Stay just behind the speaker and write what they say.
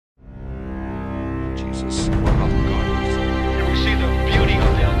Jesus or about God. And we see the beauty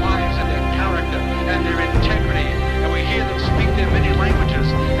of their lives and their character and their integrity. And we hear them speak their many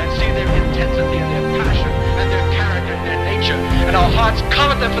languages and see their intensity and their passion and their character and their nature. And our hearts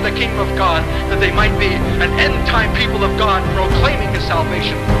covet them for the kingdom of God, that they might be an end-time people of God proclaiming His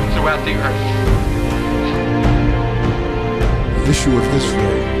salvation throughout the earth. The issue of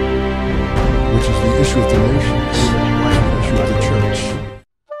Israel, which is the issue of the nations, the issue of the church.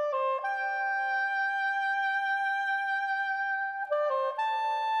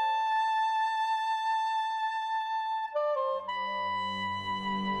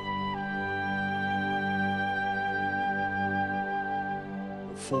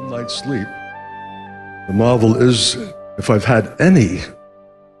 A full night's sleep. The marvel is, if I've had any,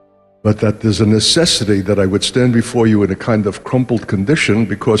 but that there's a necessity that I would stand before you in a kind of crumpled condition,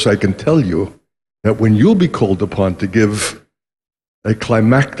 because I can tell you that when you'll be called upon to give a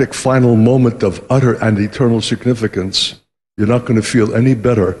climactic final moment of utter and eternal significance, you're not going to feel any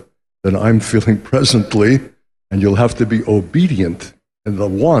better than I'm feeling presently, and you'll have to be obedient in the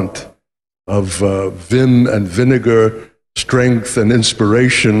want of vim and vinegar, strength and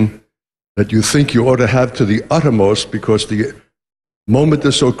inspiration that you think you ought to have to the uttermost, because the moment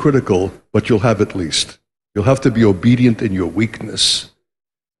is so critical, but you'll have at least. You'll have to be obedient in your weakness.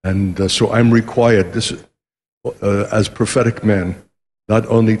 And so I'm required, as prophetic man, not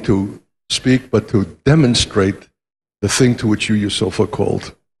only to speak, but to demonstrate the thing to which you yourself are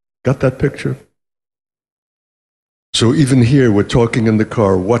called. Got that picture? So even here, we're talking in the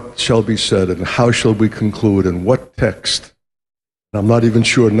car, what shall be said, and how shall we conclude, and what text? And I'm not even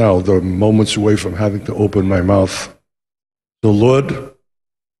sure now, they're moments away from having to open my mouth. So Lord,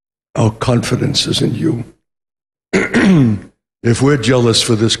 our confidence is in you. If we're jealous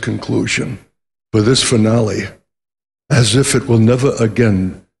for this conclusion, for this finale, as if it will never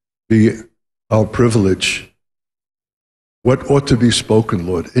again be our privilege, what ought to be spoken,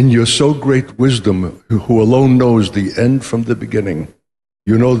 Lord? In your so great wisdom, who alone knows the end from the beginning,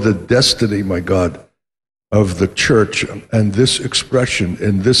 you know the destiny, my God, of the church and this expression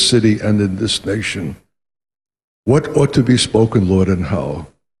in this city and in this nation. What ought to be spoken, Lord, and how?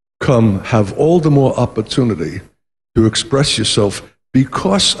 Come, have all the more opportunity to express yourself,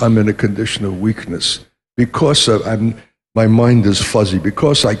 because I'm in a condition of weakness, because my mind is fuzzy,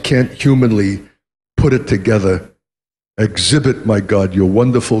 because I can't humanly put it together. Exhibit, my God, your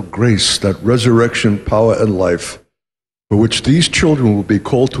wonderful grace, that resurrection power and life, for which these children will be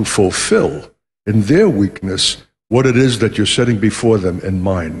called to fulfill in their weakness what it is that you're setting before them in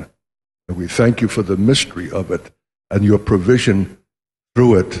mine. And we thank you for the mystery of it and your provision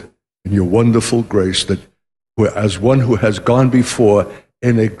through it, and your wonderful grace, that as one who has gone before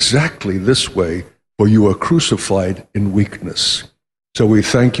in exactly this way, for you are crucified in weakness. So we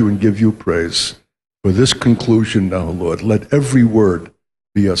thank you and give you praise for this conclusion now, Lord. Let every word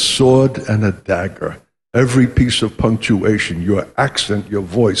be a sword and a dagger, every piece of punctuation, your accent, your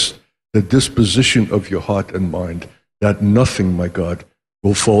voice, the disposition of your heart and mind, that nothing, my God,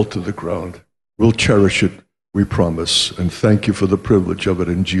 will fall to the ground. We'll cherish it, we promise, and thank you for the privilege of it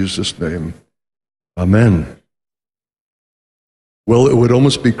in Jesus' name. Amen. Well, it would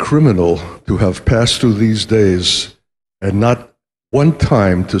almost be criminal to have passed through these days and not one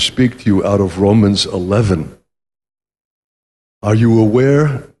time to speak to you out of Romans 11. Are you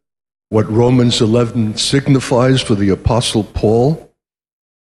aware what Romans 11 signifies for the Apostle Paul?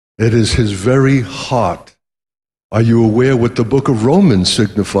 It is his very heart. Are you aware what the book of Romans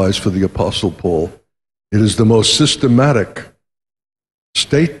signifies for the Apostle Paul? It is the most systematic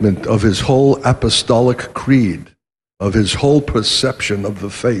statement of his whole apostolic creed, of his whole perception of the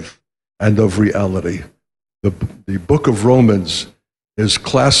faith and of reality. The book of Romans is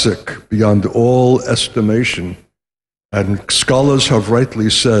classic beyond all estimation, and scholars have rightly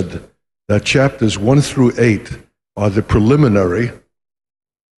said that chapters 1 through 8 are the preliminary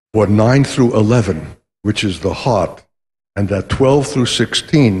for 9 through 11, which is the heart, and that 12 through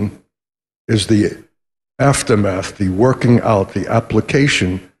 16 is the aftermath, the working out, the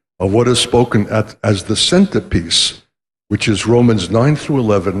application of what is spoken as the centerpiece, which is Romans 9 through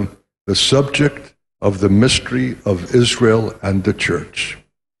 11, the subject of the mystery of Israel and the church.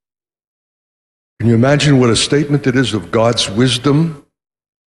 Can you imagine what a statement it is of God's wisdom,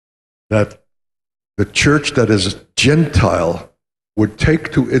 that the church that is Gentile would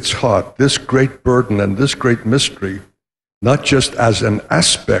take to its heart this great burden and this great mystery, not just as an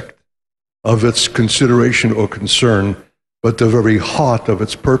aspect of its consideration or concern, but the very heart of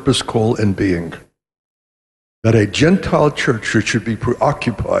its purpose, call, and being. That a Gentile church should be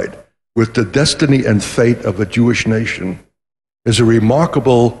preoccupied with the destiny and fate of a Jewish nation is a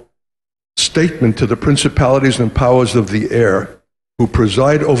remarkable statement to the principalities and powers of the air who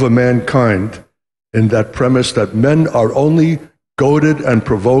preside over mankind in that premise that men are only goaded and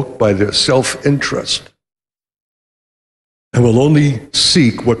provoked by their self-interest and will only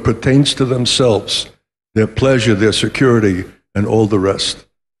seek what pertains to themselves, their pleasure, their security, and all the rest.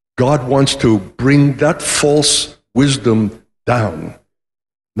 God wants to bring that false wisdom down,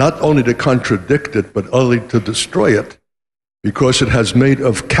 not only to contradict it, but only to destroy it, because it has made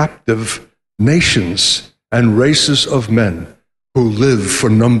of captive nations and races of men who live for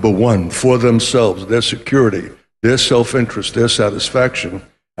number one, for themselves, their security, their self-interest, their satisfaction,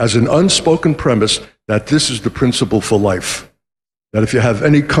 as an unspoken premise that this is the principle for life. That if you have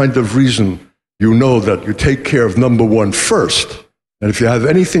any kind of reason, you know that you take care of number one first, and if you have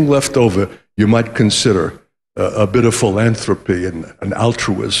anything left over, you might consider a bit of philanthropy and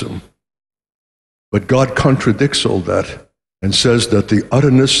altruism. But God contradicts all that and says that the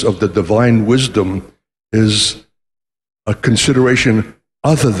utterness of the divine wisdom is a consideration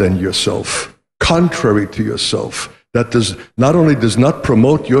other than yourself, contrary to yourself, that not only does not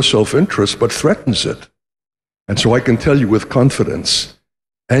promote your self-interest, but threatens it. And so I can tell you with confidence,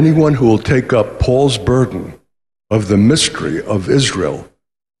 anyone who will take up Paul's burden of the mystery of Israel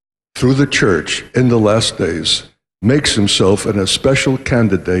through the church in the last days makes himself an especial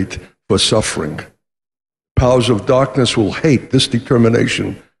candidate for suffering. Powers of darkness will hate this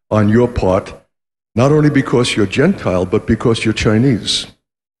determination on your part, not only because you're Gentile, but because you're Chinese,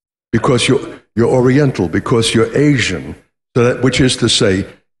 because you're Oriental, because you're Asian, which is to say,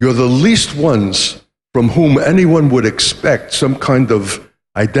 you're the least ones from whom anyone would expect some kind of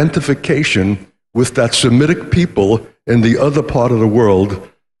identification with that Semitic people in the other part of the world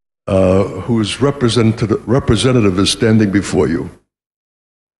whose representative is standing before you.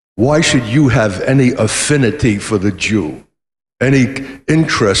 Why should you have any affinity for the Jew, any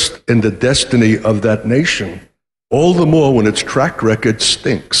interest in the destiny of that nation? All the more when its track record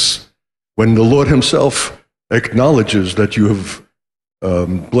stinks, when the Lord himself acknowledges that you have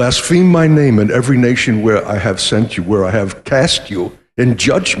blasphemed my name in every nation where I have sent you, where I have cast you in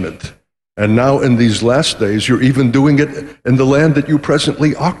judgment. And now in these last days, you're even doing it in the land that you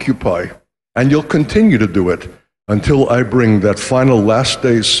presently occupy. And you'll continue to do it until I bring that final last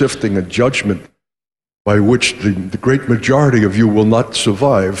days sifting and judgment by which the great majority of you will not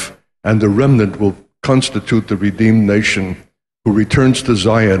survive, and the remnant will constitute the redeemed nation who returns to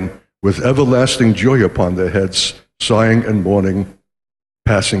Zion with everlasting joy upon their heads, sighing and mourning,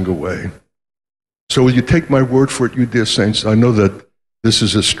 passing away. So will you take my word for it, you dear saints? I know that this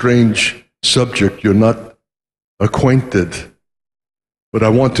is a strange subject. You're not acquainted, but I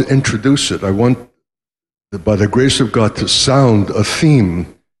want to introduce it. I want, by the grace of God, to sound a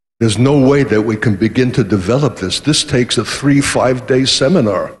theme. There's no way that we can begin to develop this. This takes a 3-5 day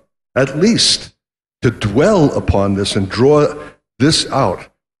seminar, at least, to dwell upon this and draw this out.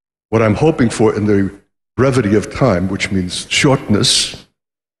 What I'm hoping for in the brevity of time, which means shortness,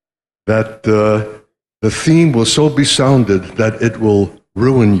 that the theme will so be sounded that it will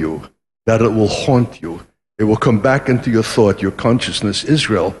ruin you, that it will haunt you. It will come back into your thought, your consciousness.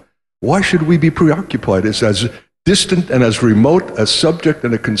 Israel, why should we be preoccupied? It's as distant and as remote a subject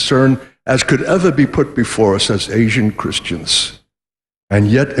and a concern as could ever be put before us as Asian Christians. And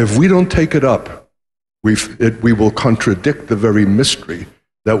yet, if we don't take it up, we will contradict the very mystery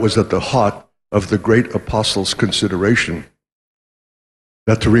that was at the heart of the great apostle's consideration.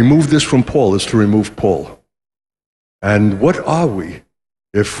 That to remove this from Paul is to remove Paul. And what are we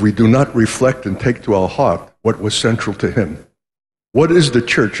if we do not reflect and take to our heart what was central to him? What is the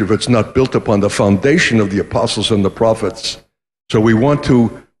church if it's not built upon the foundation of the apostles and the prophets? So we want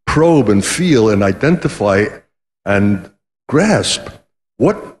to probe and feel and identify and grasp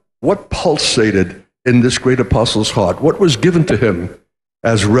what pulsated in this great apostle's heart, what was given to him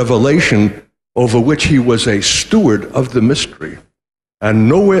as revelation over which he was a steward of the mystery. And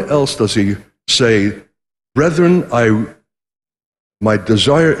nowhere else does he say, brethren, my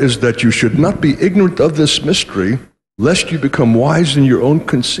desire is that you should not be ignorant of this mystery, lest you become wise in your own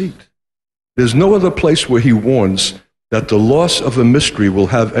conceit. There's no other place where he warns that the loss of a mystery will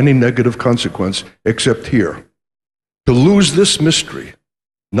have any negative consequence except here. To lose this mystery,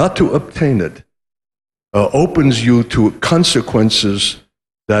 not to obtain it, opens you to consequences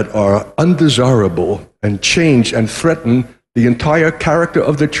that are undesirable and change and threaten the entire character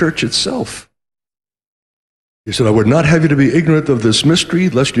of the church itself. He said, I would not have you to be ignorant of this mystery,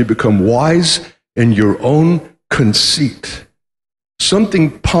 lest you become wise in your own conceit.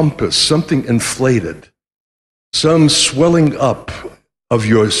 Something pompous, something inflated, some swelling up of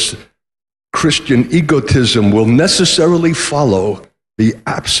your Christian egotism will necessarily follow the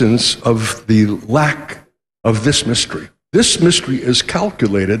absence of the lack of this mystery. This mystery is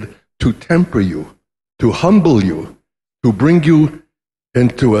calculated to temper you, to humble you, to bring you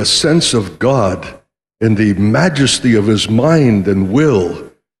into a sense of God in the majesty of his mind and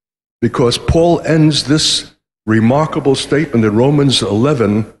will, because Paul ends this remarkable statement in Romans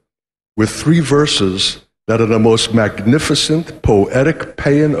 11 with 3 verses that are the most magnificent, poetic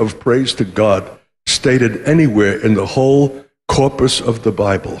paean of praise to God stated anywhere in the whole corpus of the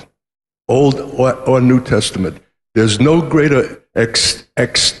Bible, Old or New Testament. There's no greater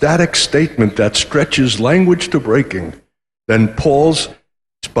ecstatic statement that stretches language to breaking than Paul's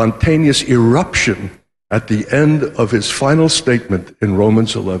spontaneous eruption at the end of his final statement in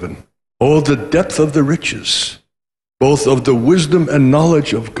Romans 11. Oh, the depth of the riches, both of the wisdom and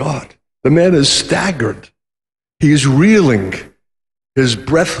knowledge of God. The man is staggered. He's reeling. His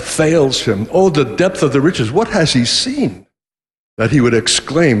breath fails him. Oh, the depth of the riches. What has he seen that he would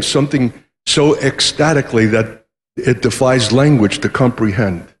exclaim something so ecstatically that it defies language to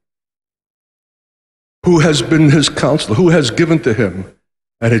comprehend? Who has been his counselor? Who has given to him?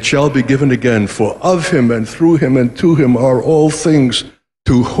 And it shall be given again. For of him and through him and to him are all things,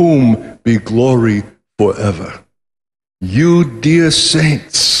 to whom be glory forever. You dear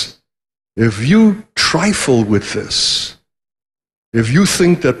saints, if you trifle with this, if you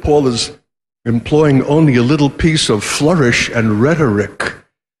think that Paul is employing only a little piece of flourish and rhetoric,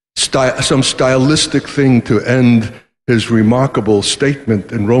 some stylistic thing to end his remarkable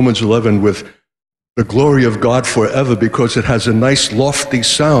statement in Romans 11 with the glory of God forever because it has a nice lofty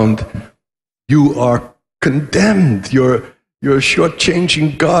sound, you are condemned. You're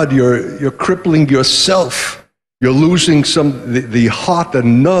shortchanging God. You're crippling yourself. You're losing the heart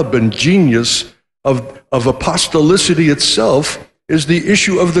and nub and genius of apostolicity itself is the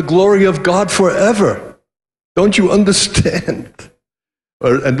issue of the glory of God forever. Don't you understand?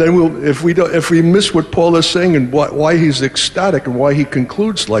 And then if we miss what Paul is saying and why he's ecstatic and why he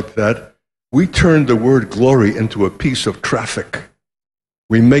concludes like that, we turn the word glory into a piece of traffic.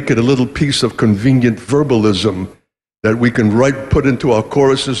 We make it a little piece of convenient verbalism that we can put into our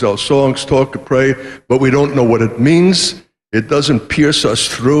choruses, our songs, talk, pray, but we don't know what it means. It doesn't pierce us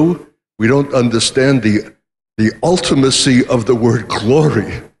through. We don't understand the ultimacy of the word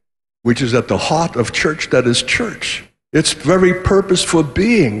glory, which is at the heart of church that is church. Its very purpose for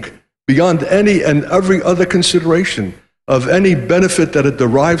being, beyond any and every other consideration of any benefit that it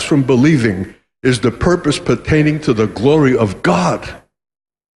derives from believing, is the purpose pertaining to the glory of God.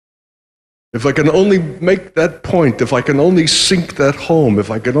 If I can only make that point, if I can only sink that home, if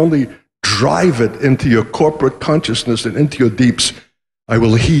I can only drive it into your corporate consciousness and into your deeps, I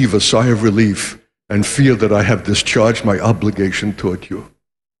will heave a sigh of relief and feel that I have discharged my obligation toward you.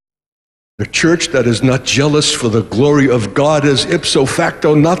 The church that is not jealous for the glory of God is ipso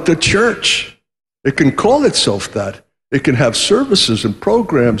facto not the church. It can call itself that. It can have services and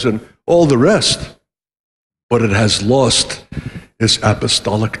programs and all the rest, but it has lost its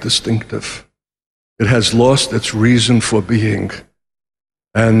apostolic distinctive. It has lost its reason for being.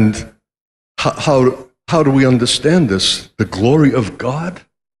 And how do we understand this? The glory of God?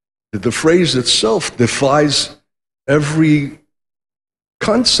 The phrase itself defies every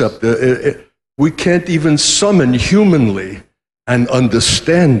concept. We can't even summon humanly an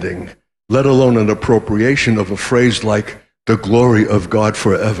understanding, let alone an appropriation of a phrase like the glory of God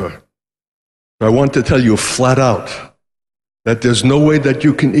forever. I want to tell you flat out that there's no way that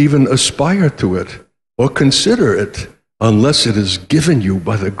you can even aspire to it or consider it unless it is given you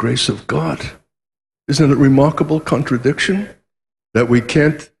by the grace of God. Isn't it a remarkable contradiction that we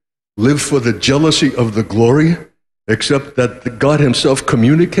can't live for the jealousy of the glory, except that God himself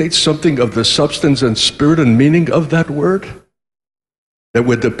communicates something of the substance and spirit and meaning of that word? That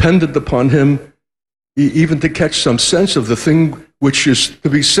we're dependent upon him even to catch some sense of the thing which is to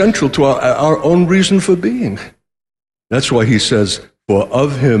be central to our own reason for being. That's why he says, for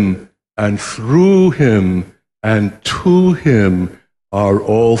of him and through him and to him are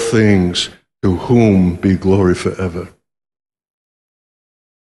all things, to whom be glory forever.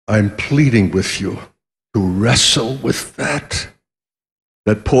 I'm pleading with you to wrestle with that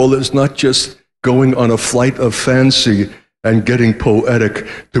Paul is not just going on a flight of fancy and getting poetic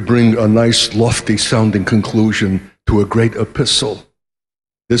to bring a nice, lofty-sounding conclusion to a great epistle.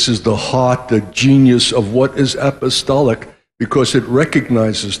 This is the heart, the genius of what is apostolic, because it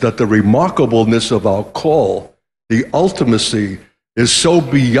recognizes that the remarkableness of our call, the ultimacy, is so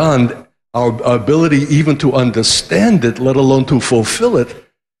beyond our ability even to understand it, let alone to fulfill it,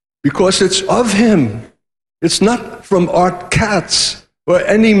 because it's of him. It's not from Art Katz or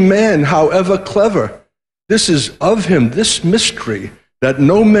any man, however clever. This is of him. This mystery, that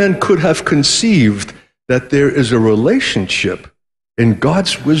no man could have conceived that there is a relationship in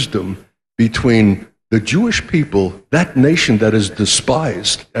God's wisdom between the Jewish people, that nation that is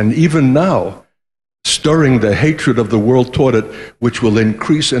despised, and even now stirring the hatred of the world toward it, which will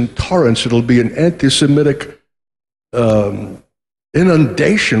increase in torrents. It'll be an anti-Semitic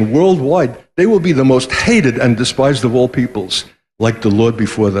inundation worldwide. They will be the most hated and despised of all peoples, like the Lord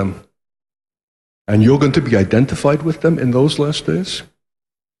before them. And you're going to be identified with them in those last days?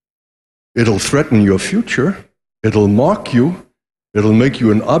 It'll threaten your future. It'll mock you. It'll make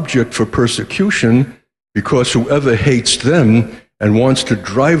you an object for persecution, because whoever hates them and wants to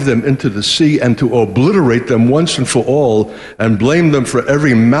drive them into the sea and to obliterate them once and for all and blame them for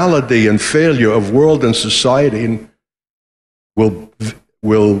every malady and failure of world and society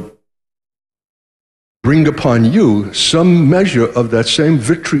will bring upon you some measure of that same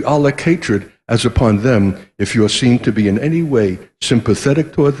vitriolic hatred as upon them, if you are seen to be in any way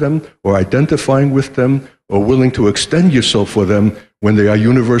sympathetic toward them or identifying with them or willing to extend yourself for them when they are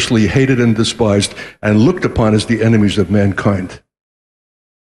universally hated and despised and looked upon as the enemies of mankind.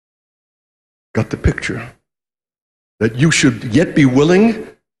 Got the picture? That you should yet be willing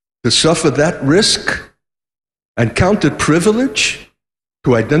to suffer that risk and count it privilege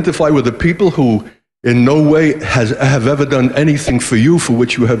to identify with the people who in no way have ever done anything for you for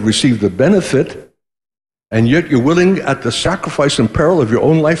which you have received a benefit, and yet you're willing at the sacrifice and peril of your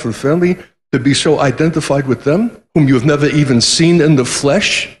own life and family to be so identified with them, whom you have never even seen in the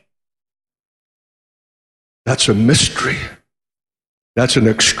flesh? That's a mystery. That's an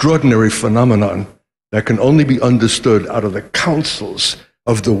extraordinary phenomenon that can only be understood out of the counsels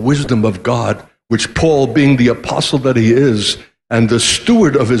of the wisdom of God, which Paul, being the apostle that he is, and the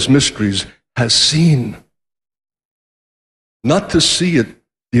steward of his mysteries, has seen. Not to see it,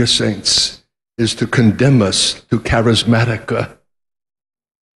 dear saints, is to condemn us to charismatica,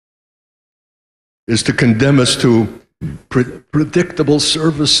 is to condemn us to predictable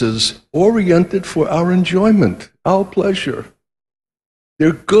services oriented for our enjoyment, our pleasure.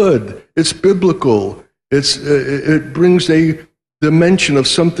 They're good. It's biblical. It brings a dimension of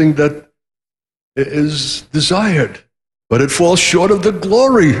something that is desired, but it falls short of the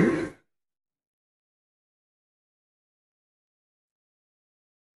glory.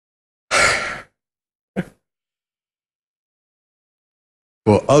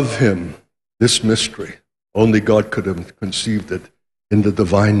 For of him, this mystery, only God could have conceived it in the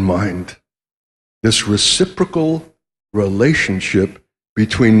divine mind. This reciprocal relationship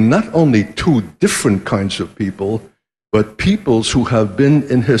between not only two different kinds of people, but peoples who have been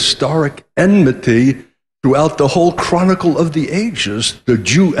in historic enmity throughout the whole chronicle of the ages, the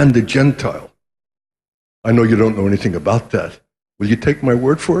Jew and the Gentile. I know you don't know anything about that. Will you take my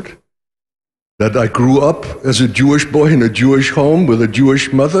word for it? That I grew up as a Jewish boy in a Jewish home with a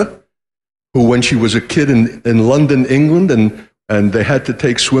Jewish mother, who when she was a kid in London, England, and they had to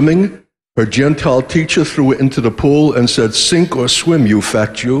take swimming, her Gentile teacher threw her into the pool and said, "Sink or swim, you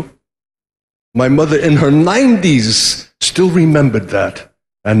fat Jew." My mother in her 90s still remembered that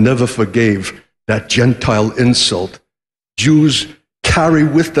and never forgave that Gentile insult. Jews carry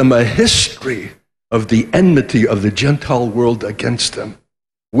with them a history of the enmity of the Gentile world against them.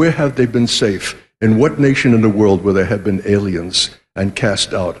 Where have they been safe? In what nation in the world where there have been aliens and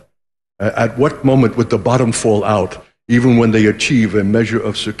cast out? At what moment would the bottom fall out, even when they achieve a measure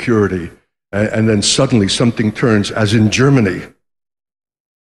of security, and then suddenly something turns, as in Germany,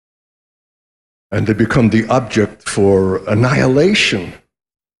 and they become the object for annihilation?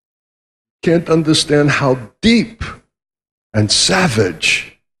 Can't understand how deep and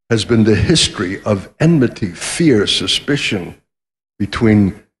savage has been the history of enmity, fear, suspicion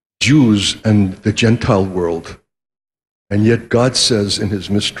between Jews and the Gentile world. And yet God says in his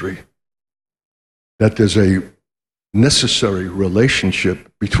mystery that there's a necessary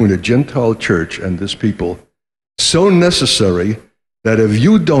relationship between a Gentile church and this people, so necessary that if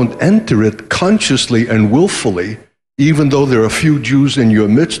you don't enter it consciously and willfully, even though there are a few Jews in your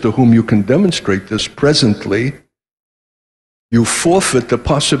midst to whom you can demonstrate this presently, you forfeit the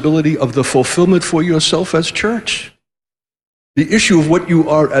possibility of the fulfillment for yourself as church. The issue of what you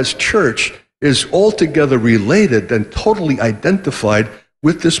are as church is altogether related and totally identified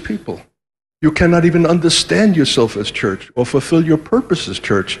with this people. You cannot even understand yourself as church or fulfill your purpose as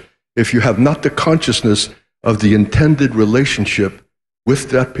church if you have not the consciousness of the intended relationship with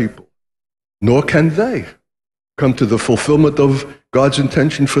that people. Nor can they come to the fulfillment of God's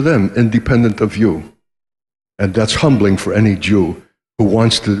intention for them, independent of you. And that's humbling for any Jew who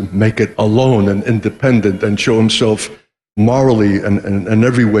wants to make it alone and independent and show himself morally and in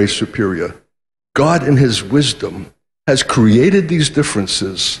every way superior. God in his wisdom has created these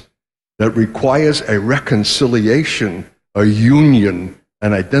differences that requires a reconciliation, a union,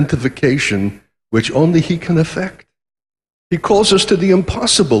 an identification which only he can effect. He calls us to the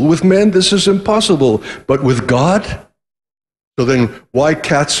impossible. With man, this is impossible, but with God? So then why,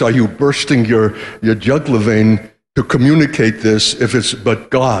 Katz, are you bursting your jugular vein to communicate this if it's but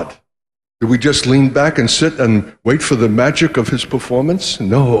God? Do we just lean back and sit and wait for the magic of his performance?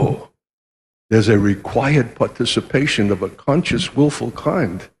 No. There's a required participation of a conscious, willful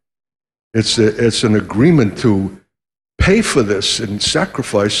kind. It's an agreement to pay for this in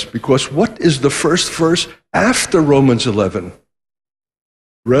sacrifice, because what is the first verse after Romans 11?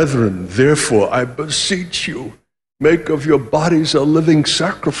 Brethren, therefore, I beseech you, make of your bodies a living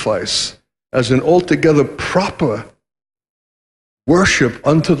sacrifice as an altogether proper worship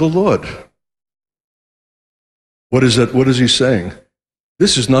unto the Lord. What is that? What is he saying?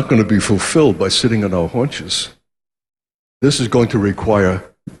 This is not going to be fulfilled by sitting on our haunches. This is going to require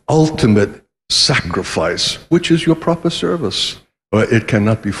ultimate sacrifice, which is your proper service, or it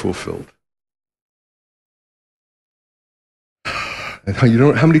cannot be fulfilled. And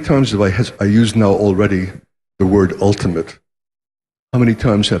how many times have I used now already the word ultimate? How many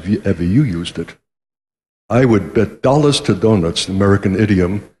times have you used it? I would bet dollars to donuts, the American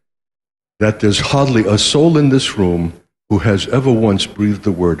idiom, that there's hardly a soul in this room who has ever once breathed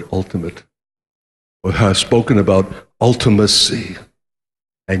the word ultimate or has spoken about ultimacy.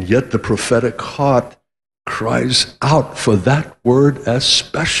 And yet the prophetic heart cries out for that word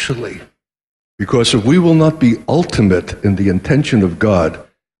especially. Because if we will not be ultimate in the intention of God,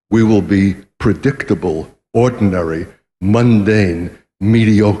 we will be predictable, ordinary, mundane,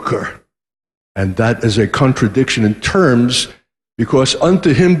 mediocre. And that is a contradiction in terms, because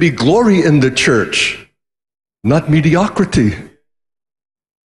unto him be glory in the church, not mediocrity.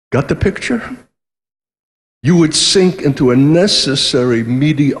 Got the picture? You would sink into a necessary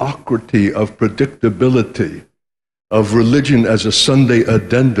mediocrity of predictability, of religion as a Sunday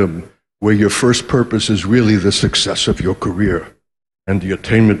addendum, where your first purpose is really the success of your career and the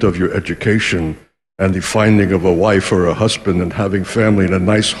attainment of your education and the finding of a wife or a husband and having family and a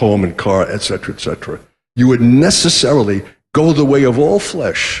nice home and car, etc., etc. You would necessarily go the way of all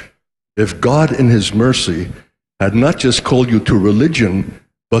flesh if God in his mercy had not just called you to religion,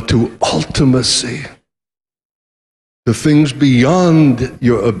 but to ultimacy, to things beyond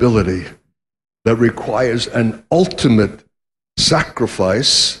your ability that requires an ultimate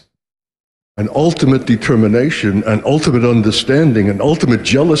sacrifice, an ultimate determination, an ultimate understanding, an ultimate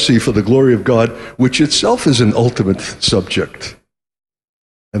jealousy for the glory of God, which itself is an ultimate subject.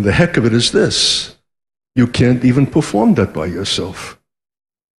 And the heck of it is this: you can't even perform that by yourself.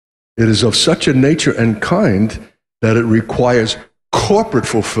 It is of such a nature and kind that it requires corporate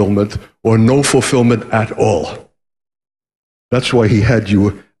fulfillment or no fulfillment at all. That's why he had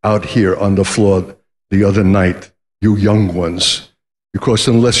you out here on the floor the other night, you young ones. Because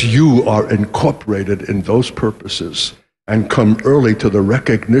unless you are incorporated in those purposes and come early to the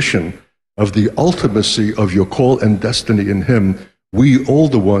recognition of the ultimacy of your call and destiny in him, we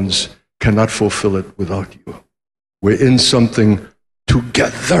older ones cannot fulfill it without you. We're in something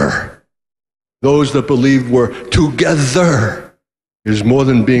together. Those that believe we're together is more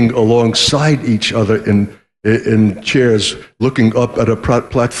than being alongside each other in chairs, looking up at a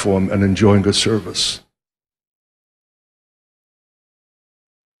platform and enjoying a service.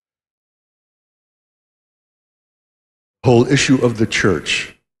 The whole issue of the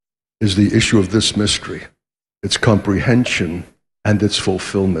church is the issue of this mystery, its comprehension and its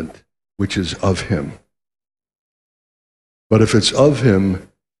fulfillment, which is of him. But if it's of him,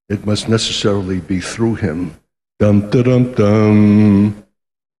 it must necessarily be through him. Dum, da, dum, dum.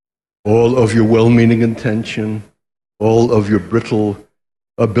 All of your well-meaning intention, all of your brittle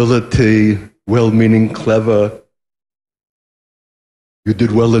ability, well-meaning, clever. You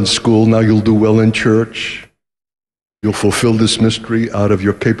did well in school, now you'll do well in church. You'll fulfill this mystery out of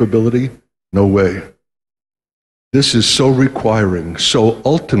your capability? No way. This is so requiring, so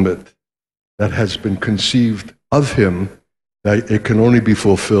ultimate, that has been conceived of him, that it can only be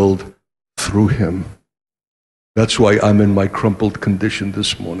fulfilled through him. That's why I'm in my crumpled condition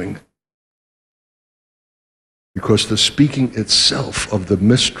this morning. Because the speaking itself of the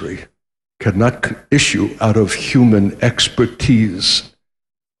mystery cannot issue out of human expertise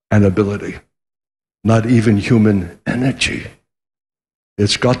and ability. Not even human energy.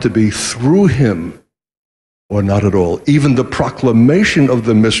 It's got to be through him or not at all. Even the proclamation of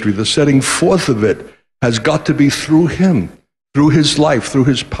the mystery, the setting forth of it, has got to be through him, through his life, through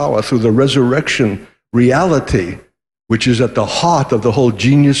his power, through the resurrection reality, which is at the heart of the whole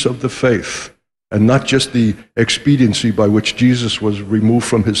genius of the faith. and not just the expediency by which Jesus was removed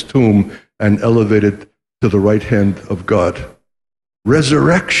from his tomb and elevated to the right hand of God.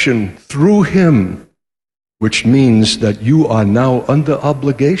 Resurrection through him, which means that you are now under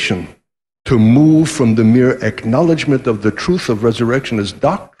obligation to move from the mere acknowledgement of the truth of resurrection as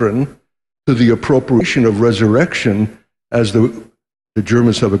doctrine to the appropriation of resurrection as the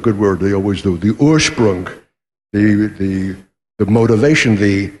Germans have a good word, they always do, the Ursprung, the motivation,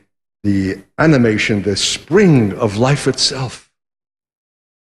 the animation, the spring of life itself.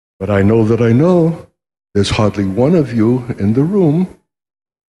 But I know there's hardly one of you in the room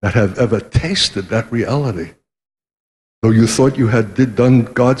that have ever tasted that reality. Though you thought you had done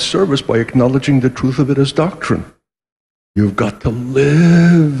God's service by acknowledging the truth of it as doctrine. You've got to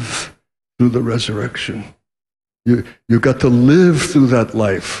live through the resurrection. You've got to live through that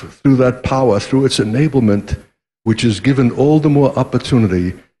life, through that power, through its enablement, which is given all the more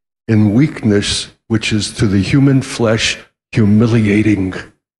opportunity in weakness, which is to the human flesh humiliating.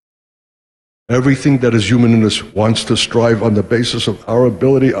 Everything that is human in us wants to strive on the basis of our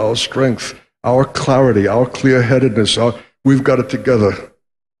ability, our strength, our clarity, our clear-headedness. We've got it together.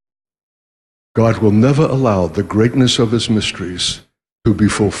 God will never allow the greatness of his mysteries to be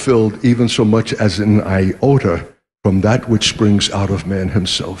fulfilled even so much as an iota from that which springs out of man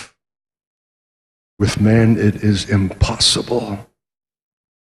himself. With man, it is impossible.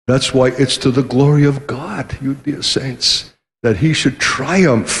 That's why it's to the glory of God, you dear saints, that he should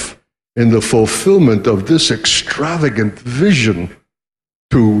triumph in the fulfillment of this extravagant vision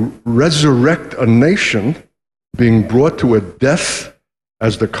to resurrect a nation being brought to a death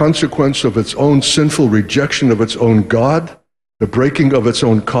as the consequence of its own sinful rejection of its own God, the breaking of its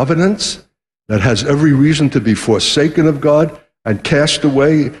own covenants, that has every reason to be forsaken of God and cast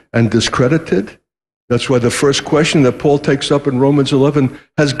away and discredited. That's why the first question that Paul takes up in Romans 11,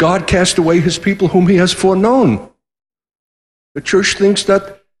 has God cast away his people whom he has foreknown? The church thinks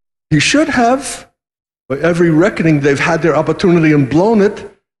that he should have. By every reckoning, they've had their opportunity and blown it.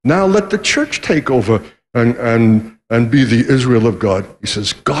 Now let the church take over and be the Israel of God. He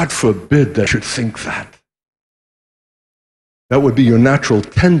says, God forbid that you should think that. That would be your natural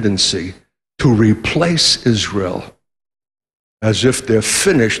tendency to replace Israel as if they're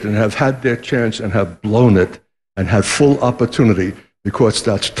finished and have had their chance and have blown it and have full opportunity, because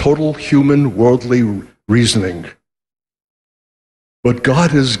that's total human worldly reasoning. But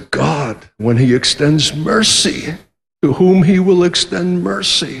God is God when he extends mercy to whom he will extend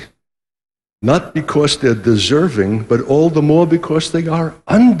mercy. Not because they're deserving, but all the more because they are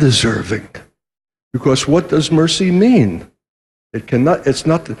undeserving. Because what does mercy mean? It's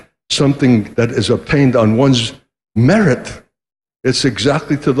not something that is obtained on one's merit. It's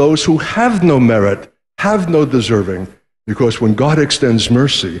exactly to those who have no merit, have no deserving. Because when God extends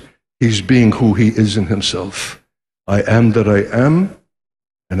mercy, he's being who he is in himself. I am that I am,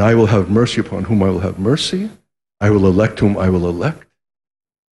 and I will have mercy upon whom I will have mercy. I will elect whom I will elect.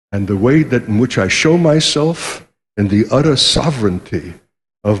 And the way that in which I show myself in the utter sovereignty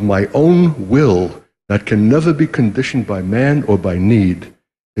of my own will that can never be conditioned by man or by need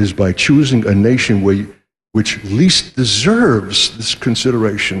is by choosing a nation which least deserves this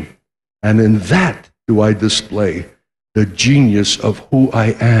consideration. And in that do I display the genius of who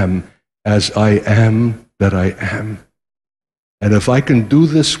I am as I am that I am. And if I can do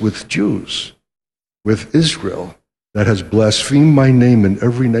this with Jews, with Israel, that has blasphemed my name in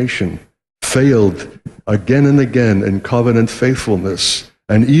every nation, failed again and again in covenant faithfulness,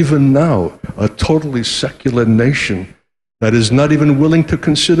 and even now a totally secular nation that is not even willing to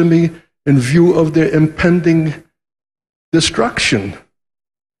consider me in view of their impending destruction,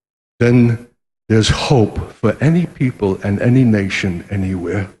 then there's hope for any people and any nation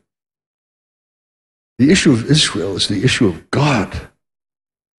anywhere. The issue of Israel is the issue of God.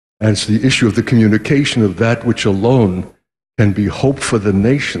 And it's the issue of the communication of that which alone can be hope for the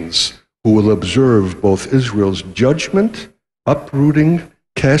nations who will observe both Israel's judgment, uprooting,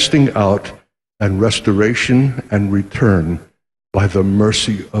 casting out, and restoration and return by the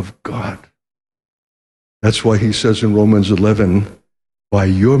mercy of God. That's why he says in Romans 11, by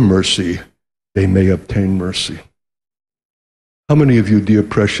your mercy they may obtain mercy. How many of you, dear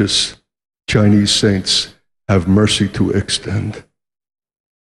precious Chinese saints, have mercy to extend?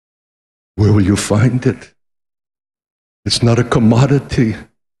 Where will you find it? It's not a commodity.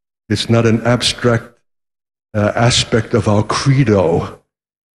 It's not an abstract aspect of our credo.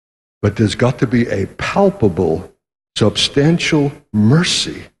 But there's got to be a palpable, substantial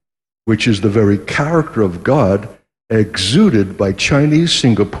mercy, which is the very character of God exuded by Chinese,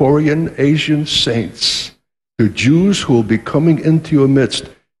 Singaporean, Asian saints to Jews who will be coming into your midst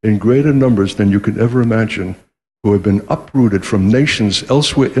in greater numbers than you can ever imagine, who have been uprooted from nations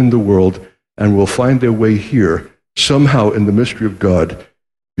elsewhere in the world and will find their way here somehow in the mystery of God,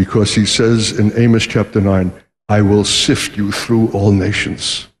 because he says in Amos chapter 9, I will sift you through all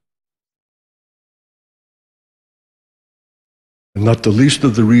nations. And not the least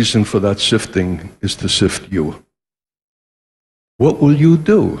of the reason for that sifting is to sift you. What will you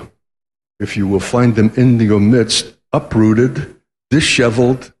do if you will find them in your midst, uprooted,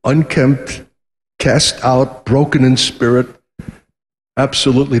 disheveled, unkempt, cast out, broken in spirit,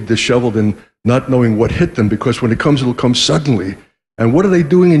 absolutely disheveled and not knowing what hit them, because when it comes, it'll come suddenly. And what are they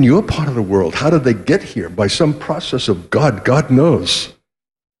doing in your part of the world? How did they get here? By some process of God. God knows.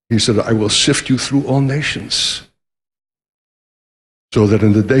 He said, I will sift you through all nations, so that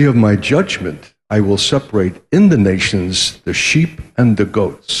in the day of my judgment, I will separate in the nations the sheep and the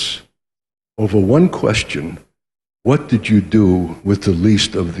goats. Over one question, what did you do with the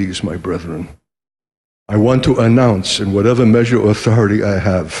least of these, my brethren? I want to announce in whatever measure or authority I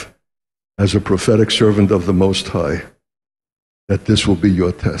have as a prophetic servant of the Most High, that this will be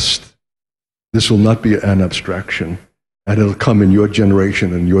your test. This will not be an abstraction, and it'll come in your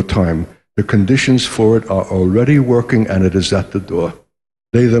generation and your time. The conditions for it are already working, and it is at the door.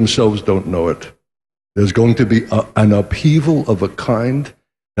 They themselves don't know it. There's going to be an upheaval of a kind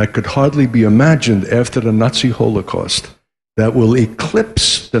that could hardly be imagined after the Nazi Holocaust, that will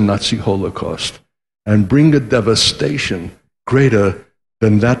eclipse the Nazi Holocaust and bring a devastation greater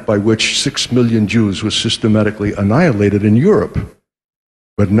than that by which 6 million Jews were systematically annihilated in Europe.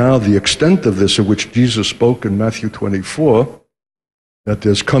 But now the extent of this, of which Jesus spoke in Matthew 24, that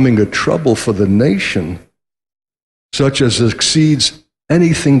there's coming a trouble for the nation, such as exceeds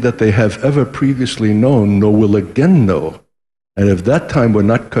anything that they have ever previously known, nor will again know. And if that time were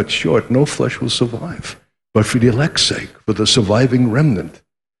not cut short, no flesh will survive. But for the elect's sake, for the surviving remnant,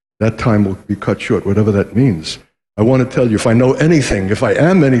 that time will be cut short, whatever that means. I want to tell you, if I know anything, if I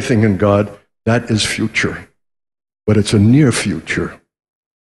am anything in God, that is future. But it's a near future.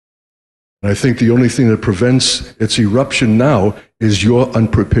 And I think the only thing that prevents its eruption now is your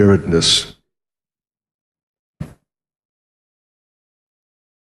unpreparedness.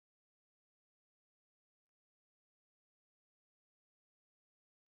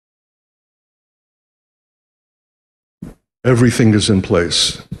 Everything is in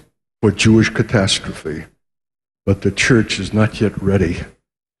place for Jewish catastrophe, but the church is not yet ready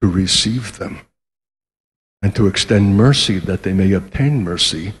to receive them and to extend mercy that they may obtain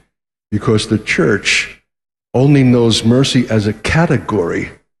mercy, because the church only knows mercy as a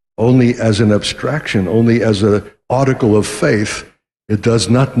category, only as an abstraction, only as an article of faith. It does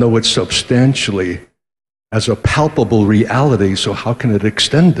not know it substantially as a palpable reality, so how can it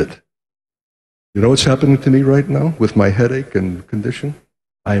extend it? You know what's happening to me right now with my headache and condition?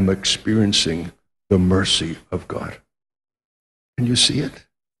 I am experiencing the mercy of God. Can you see it?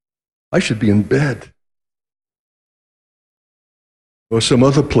 I should be in bed. Or some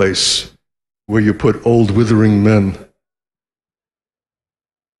other place where you put old withering men.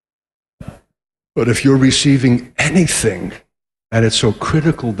 But if you're receiving anything, and it's so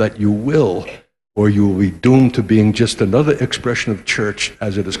critical that you will, or you will be doomed to being just another expression of church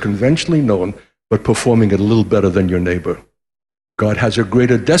as it is conventionally known, but performing it a little better than your neighbor. God has a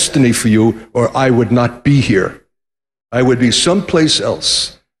greater destiny for you, or I would not be here. I would be someplace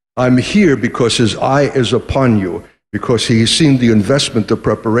else. I'm here because his eye is upon you, because he's seen the investment, the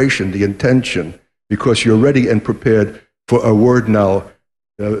preparation, the intention, because you're ready and prepared for a word now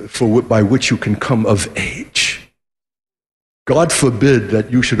by which you can come of age. God forbid that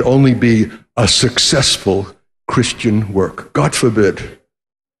you should only be a successful Christian work. God forbid.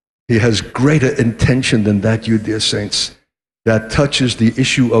 He has greater intention than that, you dear saints. That touches the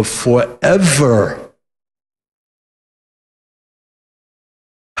issue of forever.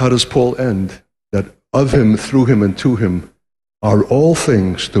 How does Paul end? That of him, through him, and to him are all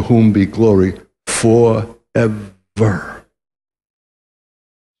things, to whom be glory forever.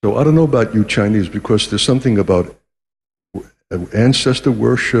 So I don't know about you Chinese, because there's something about ancestor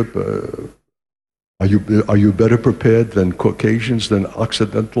worship. Are you better prepared than Caucasians, than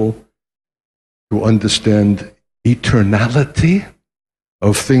Occidental, to understand eternality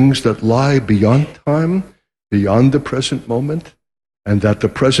of things that lie beyond time, beyond the present moment, and that the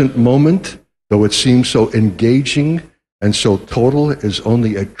present moment, though it seems so engaging and so total, is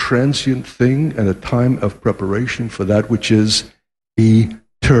only a transient thing and a time of preparation for that which is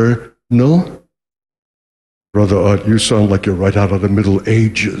eternal? Brother Art, you sound like you're right out of the Middle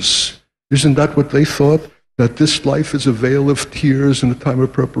Ages. Isn't that what they thought? That this life is a veil of tears and a time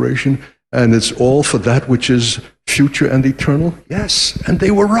of preparation, and it's all for that which is future and eternal? Yes, and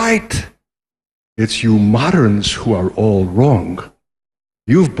they were right. It's you moderns who are all wrong.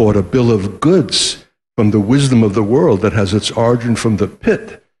 You've bought a bill of goods from the wisdom of the world that has its origin from the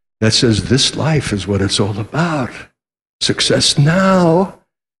pit that says this life is what it's all about. Success now.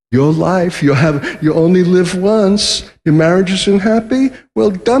 Your life, you only live once. Your marriage isn't happy?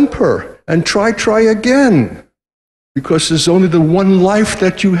 Well, dump her and try again. Because there's only the one life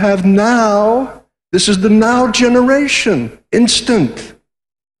that you have now. This is the now generation, instant.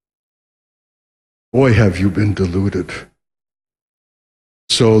 Boy, have you been deluded.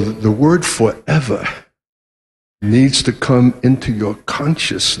 So the word forever needs to come into your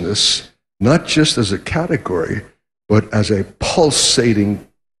consciousness, not just as a category, but as a pulsating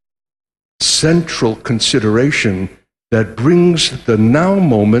central consideration that brings the now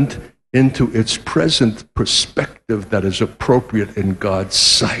moment into its present perspective that is appropriate in God's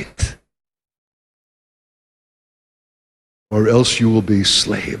sight. Or else you will be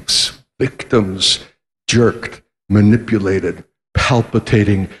slaves, victims, jerked, manipulated,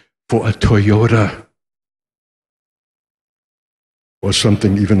 palpitating for a Toyota. Or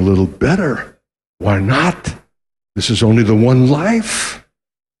something even a little better. Why not? This is only the one life.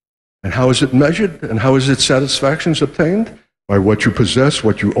 And how is it measured? And how is its satisfactions obtained? By what you possess,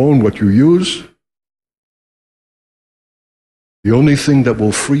 what you own, what you use. The only thing that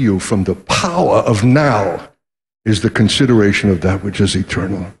will free you from the power of now is the consideration of that which is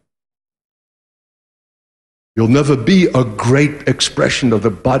eternal. You'll never be a great expression of the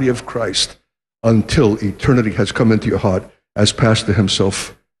body of Christ until eternity has come into your heart, as Pastor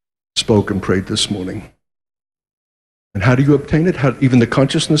himself spoke and prayed this morning. And how do you obtain it? How, even the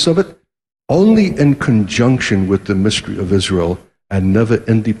consciousness of it? Only in conjunction with the mystery of Israel and never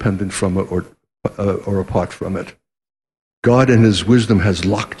independent from it or apart from it. God in his wisdom has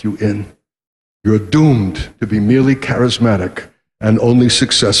locked you in. You're doomed to be merely charismatic and only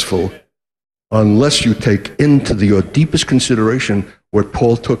successful unless you take into your deepest consideration what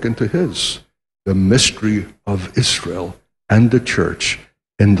Paul took into his, the mystery of Israel and the church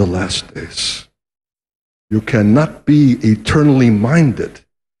in the last days. You cannot be eternally minded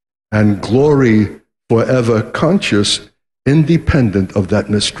and glory forever conscious independent of that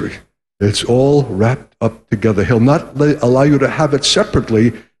mystery. It's all wrapped up together. He'll not allow you to have it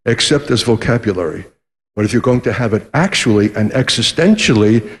separately except as vocabulary. But if you're going to have it actually and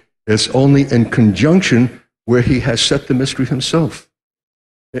existentially, it's only in conjunction where he has set the mystery himself.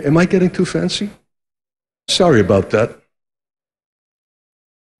 Am I getting too fancy? Sorry about that.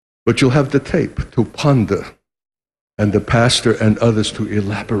 But you'll have the tape to ponder and the pastor and others to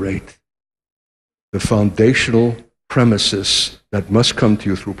elaborate the foundational premises that must come to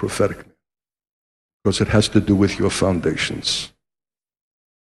you through prophetic, because it has to do with your foundations.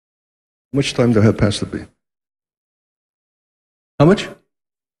 How much time do I have, Pastor B? How much?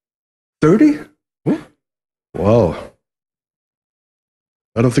 30? Wow.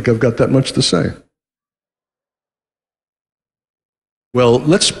 I don't think I've got that much to say. Well,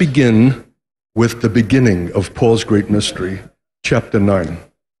 let's begin with the beginning of Paul's great mystery, chapter 9.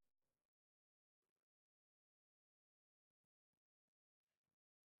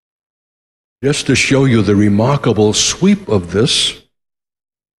 Just to show you the remarkable sweep of this,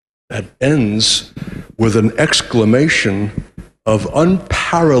 that ends with an exclamation of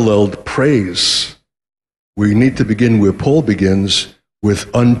unparalleled praise. We need to begin where Paul begins, with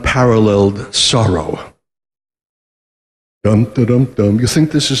unparalleled sorrow. Dum, dum, dum, dum. You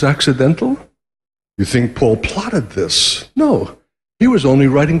think this is accidental? You think Paul plotted this? No. He was only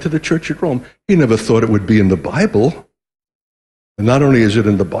writing to the church at Rome. He never thought it would be in the Bible. And not only is it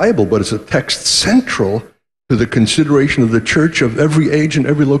in the Bible, but it's a text central to the consideration of the church of every age and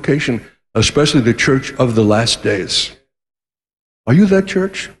every location, especially the church of the last days. Are you that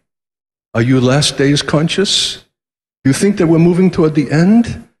church? Are you last days conscious? Do you think that we're moving toward the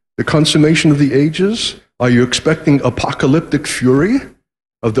end, the consummation of the ages? Are you expecting apocalyptic fury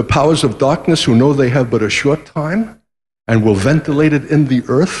of the powers of darkness who know they have but a short time and will ventilate it in the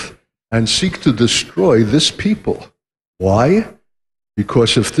earth and seek to destroy this people? Why?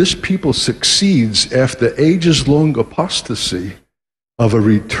 Because if this people succeeds after ages-long apostasy of a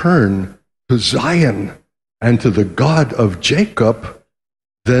return to Zion and to the God of Jacob,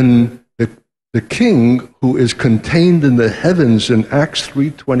 then the king who is contained in the heavens in Acts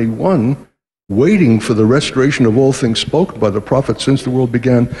 3:21, waiting for the restoration of all things spoken by the prophet since the world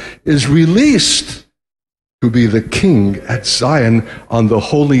began, is released to be the king at Zion on the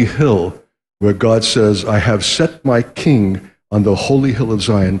holy hill, where God says, I have set my king on the holy hill of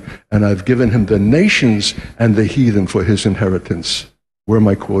Zion, and I've given him the nations and the heathen for his inheritance. Where am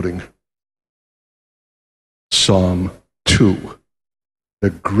I quoting? Psalm 2, the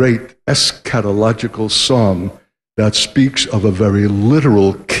great eschatological psalm that speaks of a very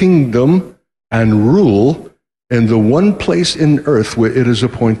literal kingdom and rule in the one place in earth where it is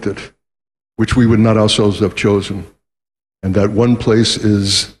appointed, which we would not ourselves have chosen. And that one place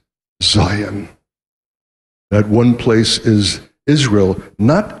is Zion. That one place is Israel,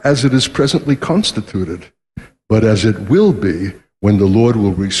 not as it is presently constituted, but as it will be when the Lord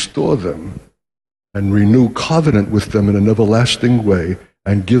will restore them and renew covenant with them in an everlasting way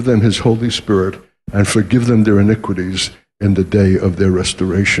and give them his Holy Spirit and forgive them their iniquities in the day of their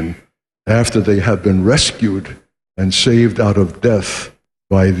restoration, after they have been rescued and saved out of death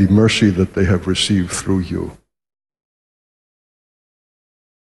by the mercy that they have received through you.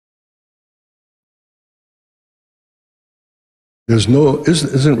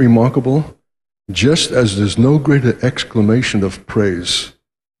 Isn't it remarkable? Just as there's no greater exclamation of praise,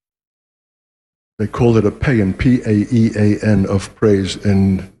 they call it a paean, P-A-E-A-N, of praise,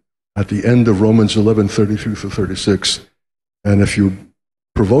 at the end of Romans 11:32-36. And if you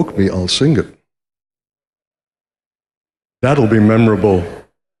provoke me, I'll sing it. That'll be memorable.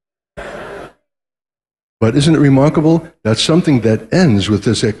 But isn't it remarkable? That's something that ends with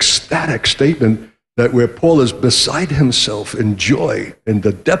this ecstatic statement that where Paul is beside himself in joy, in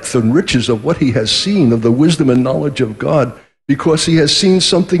the depth and riches of what he has seen, of the wisdom and knowledge of God, because he has seen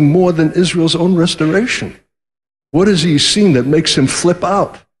something more than Israel's own restoration. What has he seen that makes him flip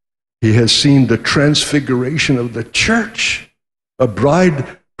out? He has seen the transfiguration of the church, a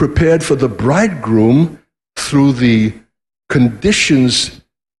bride prepared for the bridegroom through the conditions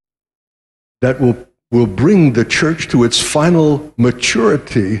that will bring the church to its final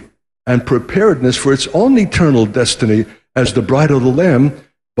maturity and preparedness for its own eternal destiny as the bride of the Lamb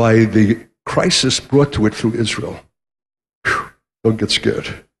by the crisis brought to it through Israel. Whew, don't get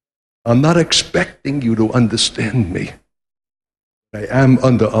scared. I'm not expecting you to understand me. I am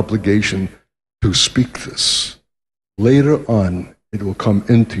under obligation to speak this. Later on, it will come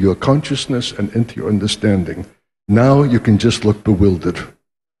into your consciousness and into your understanding. Now you can just look bewildered.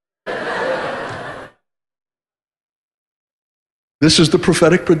 This is the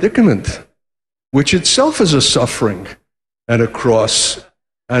prophetic predicament, which itself is a suffering and a cross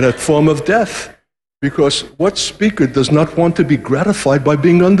and a form of death. Because what speaker does not want to be gratified by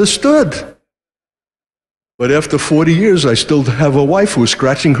being understood? But after 40 years, I still have a wife who's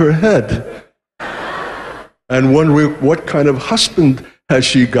scratching her head and wondering what kind of husband has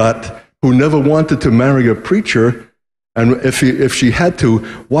she got who never wanted to marry a preacher, and if she had to,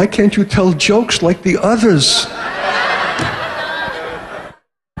 why can't you tell jokes like the others?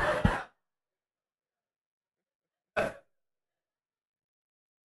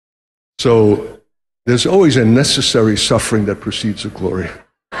 So there's always a necessary suffering that precedes a glory.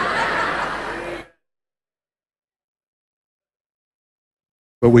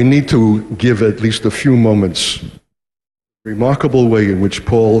 But we need to give at least a few moments, remarkable way in which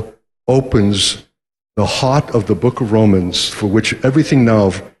Paul opens the heart of the book of Romans, for which everything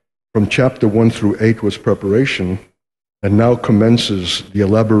now from chapter 1 through 8 was preparation, and now commences the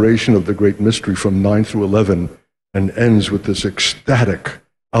elaboration of the great mystery from 9 through 11, and ends with this ecstatic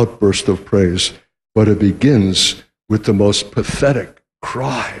outburst of praise. But it begins with the most pathetic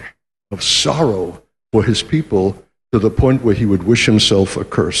cry of sorrow for his people, to the point where he would wish himself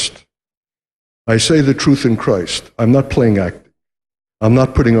accursed. I say the truth in Christ. I'm not playing acting. I'm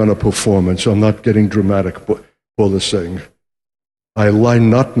not putting on a performance. I'm not getting dramatic, Paul is saying. I lie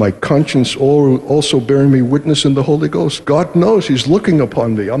not, my conscience also bearing me witness in the Holy Ghost. God knows he's looking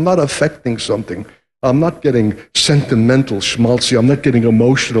upon me. I'm not affecting something. I'm not getting sentimental, schmaltzy. I'm not getting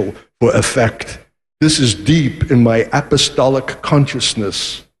emotional for effect. This is deep in my apostolic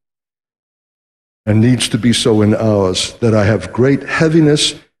consciousness, and needs to be so in ours, that I have great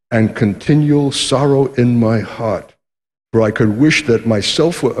heaviness and continual sorrow in my heart. For I could wish that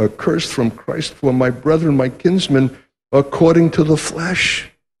myself were accursed from Christ for my brethren, my kinsmen, according to the flesh.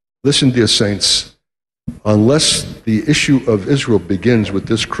 Listen, dear saints, unless the issue of Israel begins with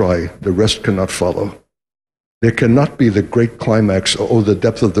this cry, the rest cannot follow. There cannot be the great climax, or the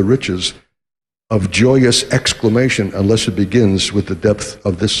depth of the riches of joyous exclamation, unless it begins with the depth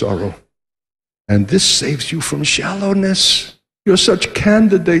of this sorrow. And this saves you from shallowness. You're such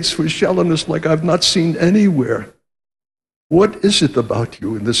candidates for shallowness like I've not seen anywhere. What is it about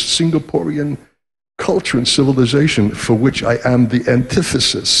you in this Singaporean culture and civilization for which I am the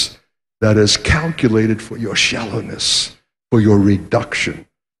antithesis, that is calculated for your shallowness, for your reduction,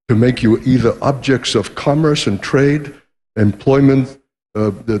 to make you either objects of commerce and trade, employment,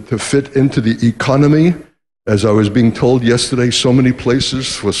 to fit into the economy? As I was being told yesterday, so many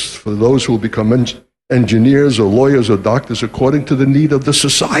places for those who will become engineers or lawyers or doctors according to the need of the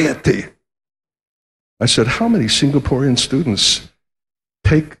society. I said, how many Singaporean students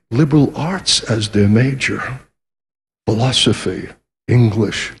take liberal arts as their major? Philosophy,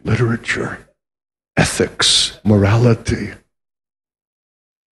 English, literature, ethics, morality.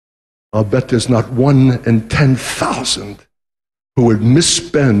 I'll bet there's not 1 in 10,000 who would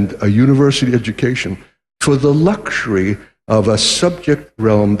misspend a university education for the luxury of a subject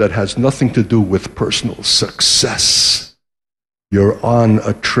realm that has nothing to do with personal success. You're on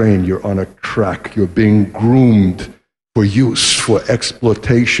a train, you're on a track, you're being groomed for use, for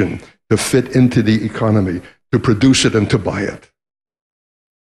exploitation, to fit into the economy, to produce it and to buy it.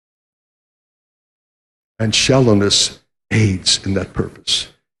 And shallowness aids in that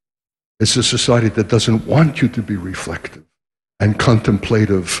purpose. It's a society that doesn't want you to be reflective and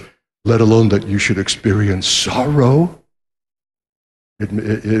contemplative, let alone that you should experience sorrow. It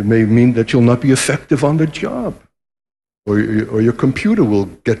may mean that you'll not be effective on the job, or your computer will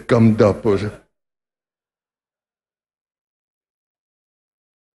get gummed up.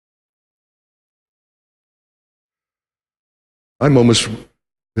 I'm almost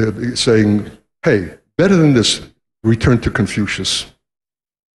saying, hey, better than this, return to Confucius.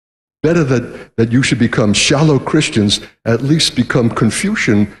 Better that you should become shallow Christians, at least become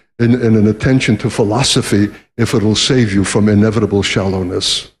Confucian in an attention to philosophy if it will save you from inevitable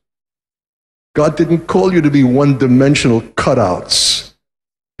shallowness. God didn't call you to be one-dimensional cutouts,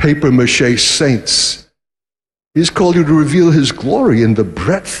 papier-mâché saints. He's called you to reveal His glory in the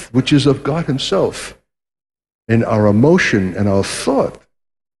breadth which is of God Himself, in our emotion and our thought,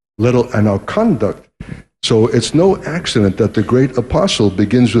 and our conduct. So it's no accident that the great apostle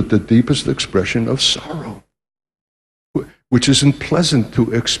begins with the deepest expression of sorrow, which isn't pleasant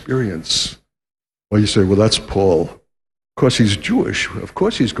to experience. Well, you say, well, that's Paul. Of course, he's Jewish. Of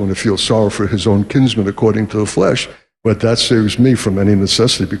course, he's going to feel sorrow for his own kinsmen according to the flesh, but that saves me from any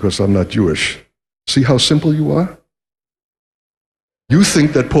necessity because I'm not Jewish. See how simple you are? You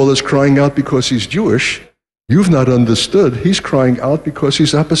think that Paul is crying out because he's Jewish. You've not understood. He's crying out because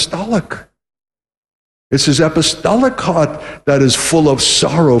he's apostolic. It's his apostolic heart that is full of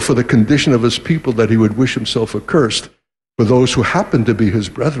sorrow for the condition of his people, that he would wish himself accursed for those who happen to be his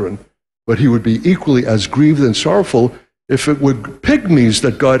brethren. But he would be equally as grieved and sorrowful if it were pygmies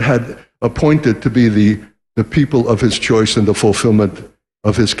that God had appointed to be the people of his choice and the fulfillment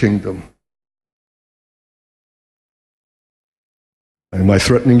of his kingdom. Am I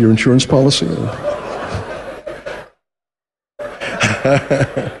threatening your insurance policy?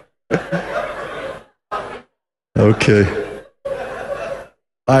 Okay.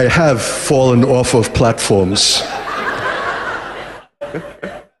 I have fallen off of platforms.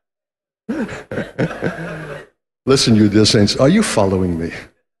 Listen, you dear saints, are you following me?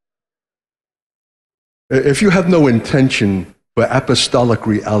 If you have no intention for apostolic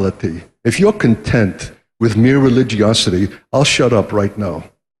reality, if you're content with mere religiosity, I'll shut up right now.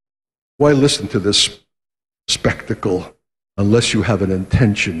 Why listen to this spectacle unless you have an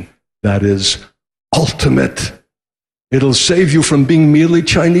intention that is ultimate? It'll save you from being merely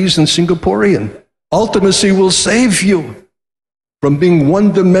Chinese and Singaporean. Ultimacy will save you from being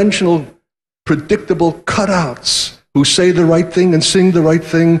one-dimensional, predictable cutouts who say the right thing and sing the right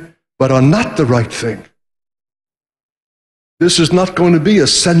thing, but are not the right thing. This is not going to be a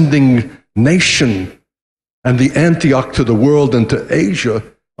sending nation and the Antioch to the world and to Asia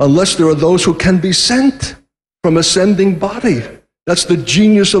unless there are those who can be sent from a sending body. That's the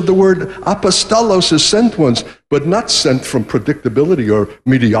genius of the word apostolos, is sent ones, but not sent from predictability or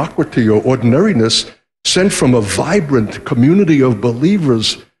mediocrity or ordinariness, sent from a vibrant community of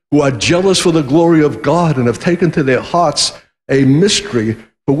believers who are jealous for the glory of God and have taken to their hearts a mystery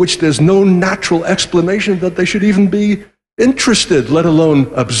for which there's no natural explanation that they should even be interested, let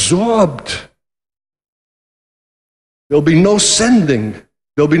alone absorbed. There'll be no sending.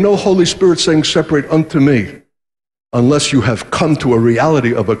 There'll be no Holy Spirit saying, separate unto me, unless you have come to a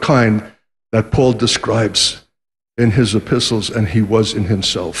reality of a kind that Paul describes in his epistles, and he was in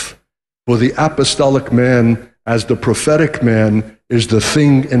himself. For the apostolic man, as the prophetic man, is the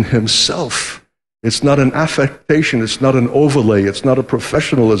thing in himself. It's not an affectation, it's not an overlay, it's not a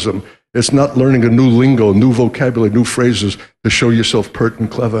professionalism, it's not learning a new lingo, new vocabulary, new phrases to show yourself pert and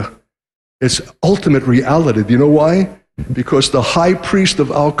clever. It's ultimate reality. Do you know why? Because the high priest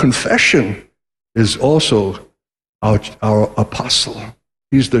of our confession is also our apostle.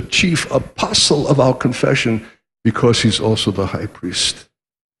 He's the chief apostle of our confession because he's also the high priest.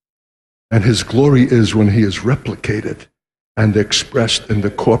 And his glory is when he is replicated and expressed in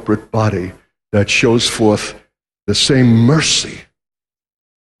the corporate body that shows forth the same mercy,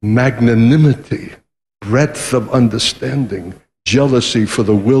 magnanimity, breadth of understanding, jealousy for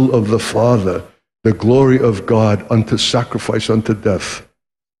the will of the Father, the glory of God unto sacrifice, unto death,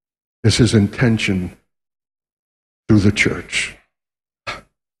 is his intention through the church.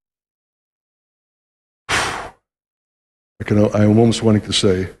 I am almost wanting to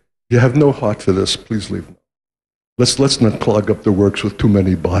say, if you have no heart for this, please leave. Let's not clog up the works with too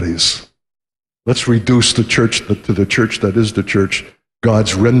many bodies. Let's reduce the church to the church that is the church,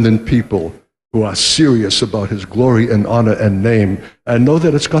 God's remnant people who are serious about his glory and honor and name, and know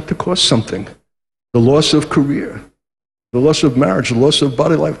that it's got to cost something. The loss of career, the loss of marriage, the loss of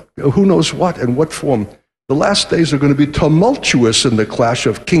body life, who knows what and what form. The last days are going to be tumultuous in the clash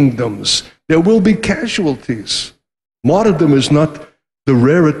of kingdoms. There will be casualties. Martyrdom is not the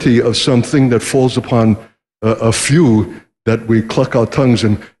rarity of something that falls upon a few that we cluck our tongues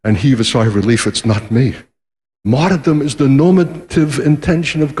and heave a sigh of relief. It's not me. Martyrdom is the normative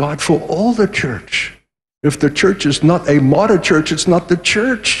intention of God for all the church. If the church is not a martyr church, it's not the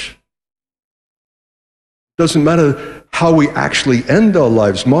church. It doesn't matter how we actually end our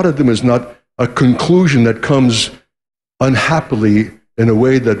lives. Martyrdom is not a conclusion that comes unhappily in a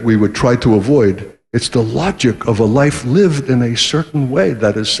way that we would try to avoid. It's the logic of a life lived in a certain way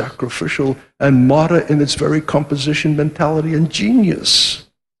that is sacrificial and martyr in its very composition, mentality, and genius.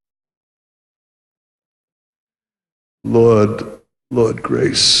 Lord,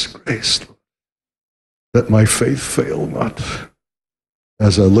 grace, Lord. Let my faith fail not.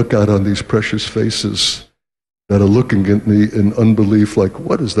 As I look out on these precious faces that are looking at me in unbelief like,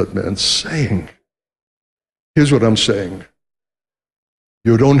 what is that man saying? Here's what I'm saying.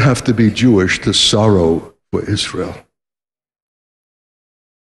 You don't have to be Jewish to sorrow for Israel.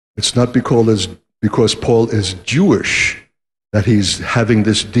 It's not because Paul is Jewish that he's having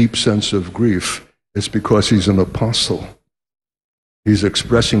this deep sense of grief. It's because he's an apostle. He's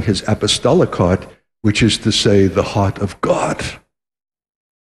expressing his apostolic heart, which is to say, the heart of God.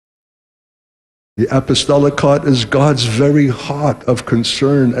 The apostolic heart is God's very heart of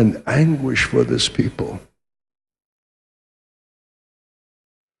concern and anguish for this people.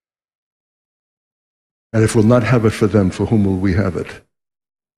 And if we'll not have it for them, for whom will we have it?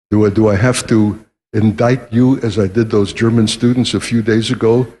 Do I have to indict you as I did those German students a few days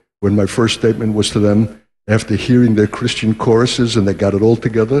ago when my first statement was to them, after hearing their Christian choruses and they got it all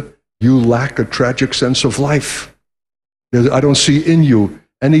together, you lack a tragic sense of life. I don't see in you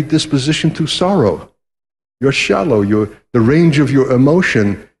any disposition to sorrow. You're shallow. The range of your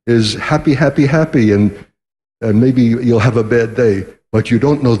emotion is happy, happy, happy, and maybe you'll have a bad day. But you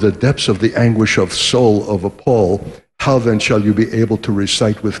don't know the depths of the anguish of soul of a Paul. How then shall you be able to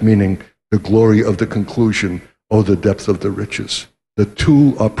recite with meaning the glory of the conclusion, or the depth of the riches? The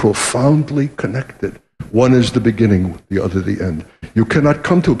two are profoundly connected. One is the beginning, the other the end. You cannot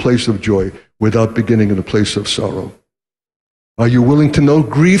come to a place of joy without beginning in a place of sorrow. Are you willing to know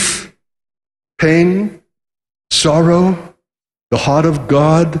grief, pain, sorrow, the heart of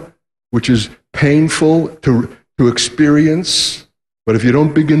God, which is painful to experience? But if you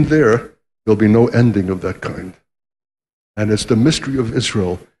don't begin there, there'll be no ending of that kind. And it's the mystery of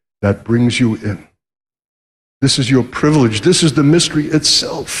Israel that brings you in. This is your privilege. This is the mystery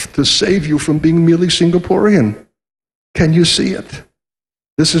itself, to save you from being merely Singaporean. Can you see it?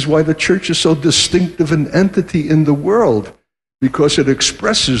 This is why the church is so distinctive an entity in the world, because it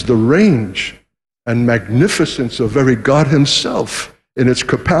expresses the range and magnificence of very God himself in its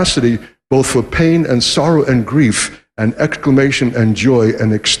capacity both for pain and sorrow and grief, and exclamation and joy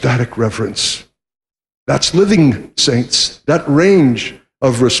and ecstatic reverence. That's living, saints. That range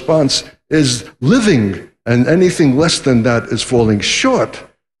of response is living, and anything less than that is falling short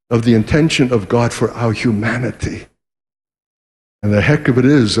of the intention of God for our humanity. And the heck of it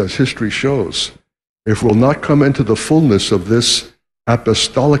is, as history shows, if we'll not come into the fullness of this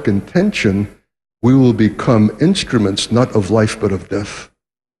apostolic intention, we will become instruments not of life but of death.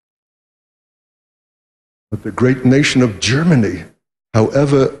 But the great nation of Germany,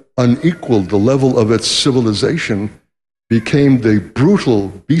 however unequaled the level of its civilization, became the brutal,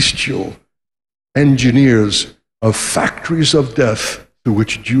 bestial engineers of factories of death through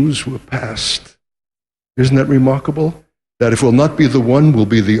which Jews were passed. Isn't that remarkable? That if we'll not be the one, we'll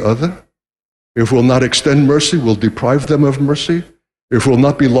be the other. If we'll not extend mercy, we'll deprive them of mercy. If we'll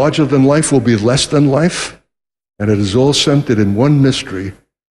not be larger than life, we'll be less than life. And it is all centered in one mystery,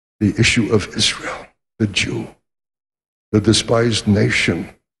 the issue of Israel. The Jew, the despised nation,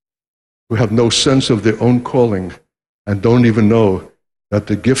 who have no sense of their own calling and don't even know that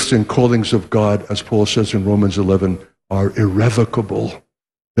the gifts and callings of God, as Paul says in Romans 11, are irrevocable.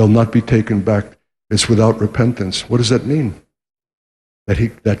 They'll not be taken back. It's without repentance. What does that mean?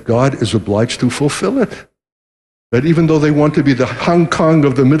 that God is obliged to fulfill it. That even though they want to be the Hong Kong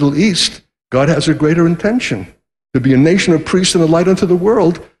of the Middle East, God has a greater intention, to be a nation of priests and a light unto the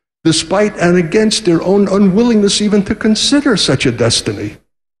world, despite and against their own unwillingness even to consider such a destiny.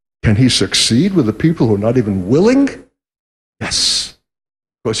 Can he succeed with the people who are not even willing? Yes,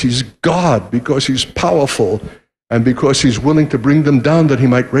 because he's God, because he's powerful, and because he's willing to bring them down that he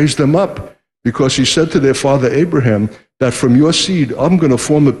might raise them up. Because he said to their father Abraham that from your seed I'm going to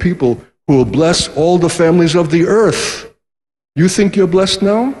form a people who will bless all the families of the earth. You think you're blessed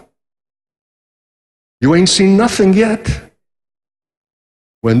now? You ain't seen nothing yet.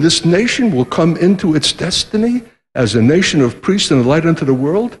 When this nation will come into its destiny as a nation of priests and a light unto the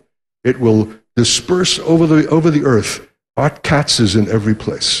world, it will disperse over the earth. Art Katz is in every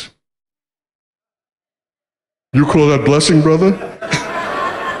place. You call that blessing, brother?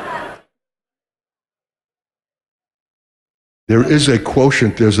 There is a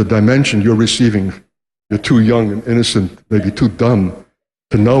quotient, there's a dimension you're receiving. You're too young and innocent, maybe too dumb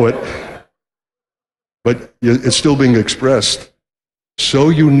to know it, but it's still being expressed. So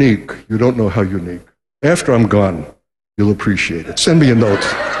unique, you don't know how unique. After I'm gone, you'll appreciate it. Send me a note.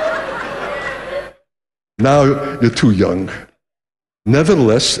 Now you're too young.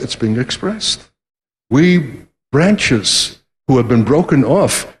 Nevertheless, it's being expressed. We branches who have been broken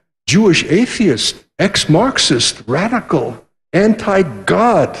off, Jewish atheist, ex-Marxist, radical,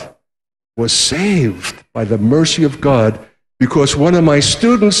 anti-God, was saved by the mercy of God because one of my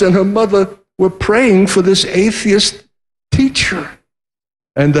students and her mother were praying for this atheist teacher.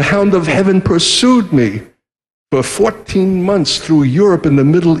 And the hound of heaven pursued me for 14 months through Europe and the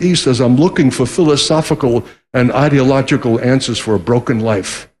Middle East as I'm looking for philosophical and ideological answers for a broken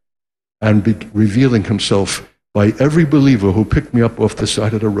life, and revealing himself by every believer who picked me up off the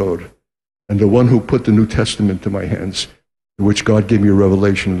side of the road, and the one who put the New Testament to my hands, in which God gave me a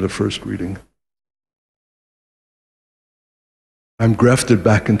revelation in the first reading. I'm grafted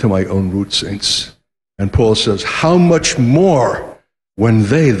back into my own root, saints. And Paul says, how much more when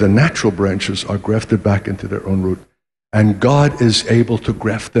they, the natural branches, are grafted back into their own root, and God is able to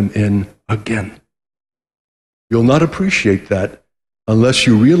graft them in again. You'll not appreciate that unless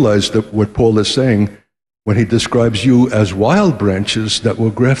you realize that what Paul is saying when he describes you as wild branches that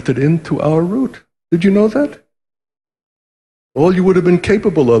were grafted into our root. Did you know that? All you would have been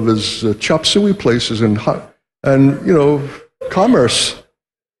capable of is chop suey places and commerce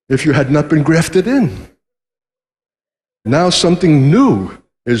if you had not been grafted in. Now something new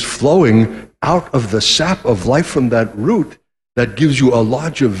is flowing out of the sap of life from that root that gives you a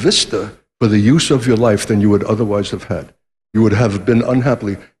larger vista for the use of your life than you would otherwise have had. You would have been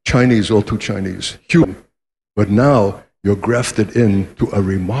unhappily Chinese, all too Chinese, human. But now you're grafted into a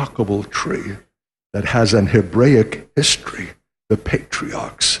remarkable tree that has an Hebraic history. The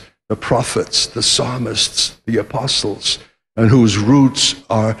patriarchs, the prophets, the psalmists, the apostles, and whose roots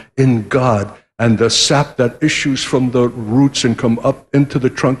are in God. And the sap that issues from the roots and come up into the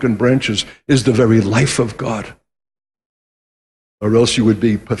trunk and branches is the very life of God. Or else you would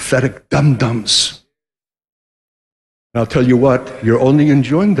be pathetic dum-dums. And I'll tell you what, you're only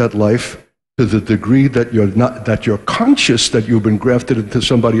enjoying that life to the degree that you're conscious that you've been grafted into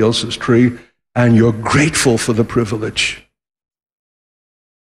somebody else's tree, and you're grateful for the privilege.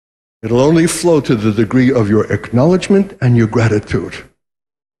 It'll only flow to the degree of your acknowledgement and your gratitude.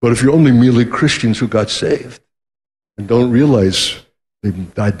 But if you're only merely Christians who got saved and don't realize the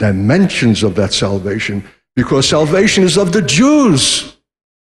dimensions of that salvation, because salvation is of the Jews.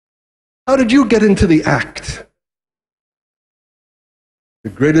 How did you get into the act? The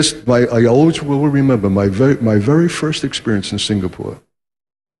greatest, I always will remember my very first experience in Singapore,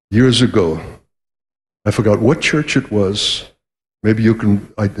 years ago. I forgot what church it was. Maybe you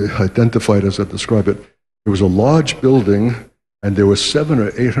can identify it as I describe it. It was a large building, and there were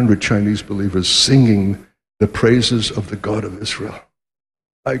 700 or 800 Chinese believers singing the praises of the God of Israel.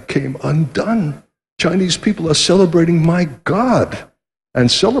 I came undone. Chinese people are celebrating my God and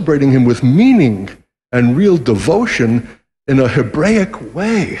celebrating him with meaning and real devotion in a Hebraic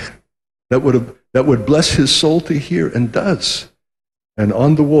way that would bless his soul to hear, and does. And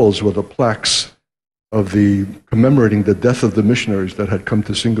on the walls were the plaques of commemorating the death of the missionaries that had come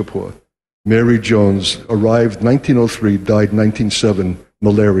to Singapore. Mary Jones arrived 1903, died 1907,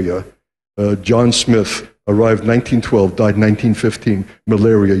 malaria. John Smith arrived 1912, died 1915,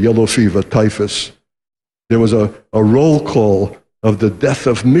 malaria, yellow fever, typhus. There was a roll call of the death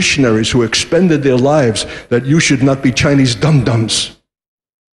of missionaries who expended their lives that you should not be Chinese dum-dums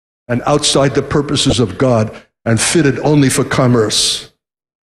and outside the purposes of God and fitted only for commerce.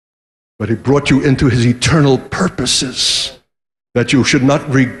 But he brought you into his eternal purposes. that you should not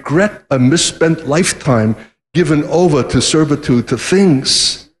regret a misspent lifetime given over to servitude to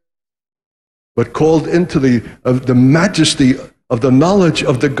things, but called into the majesty of the knowledge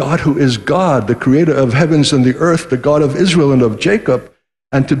of the God who is God, the creator of heavens and the earth, the God of Israel and of Jacob,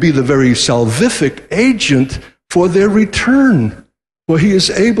 and to be the very salvific agent for their return. For he is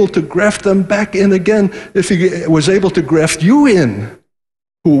able to graft them back in again. If he was able to graft you in,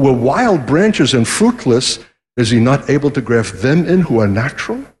 who were wild branches and fruitless, is he not able to graft them in who are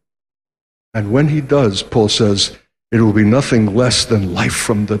natural? And when he does, Paul says, it will be nothing less than life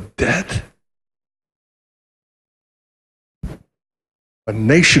from the dead. A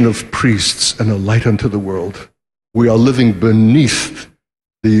nation of priests and a light unto the world. We are living beneath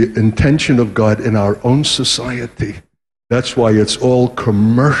the intention of God in our own society. That's why it's all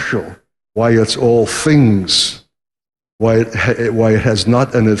commercial, why it's all things, why it has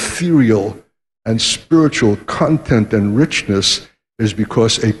not an ethereal and spiritual content and richness, is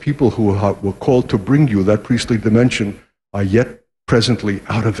because a people who were called to bring you that priestly dimension are yet presently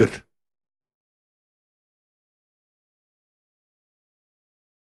out of it.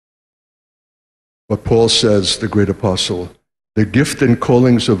 But Paul says, the great apostle, the gift and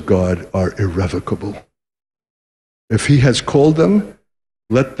callings of God are irrevocable. If he has called them,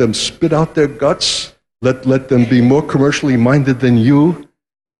 let them spit out their guts, let them be more commercially minded than you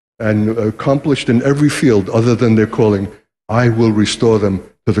and accomplished in every field other than their calling. I will restore them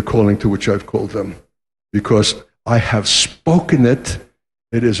to the calling to which I've called them, because I have spoken it.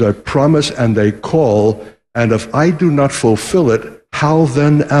 It is a promise and a call, and if I do not fulfill it, how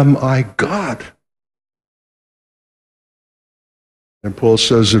then am I God? And Paul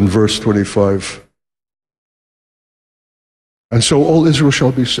says in verse 25, and so all Israel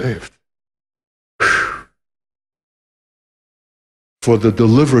shall be saved. For the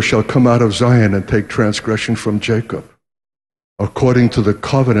deliverer shall come out of Zion and take transgression from Jacob, according to the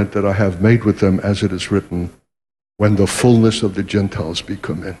covenant that I have made with them, as it is written, when the fullness of the Gentiles be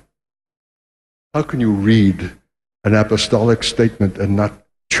come in. How can you read an apostolic statement and not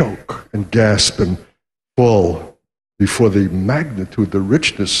choke and gasp and fall before the magnitude, the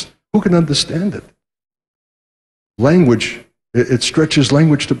richness? Who can understand it? Language, it stretches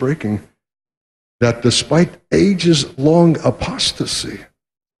language to breaking. That despite ages-long apostasy,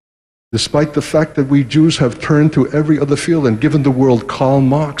 despite the fact that we Jews have turned to every other field and given the world Karl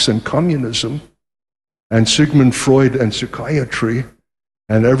Marx and communism and Sigmund Freud and psychiatry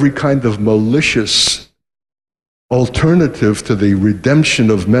and every kind of malicious alternative to the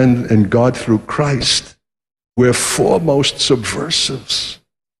redemption of men and God through Christ, we're foremost subversives.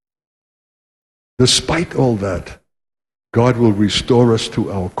 Despite all that, God will restore us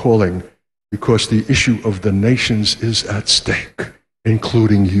to our calling, because the issue of the nations is at stake,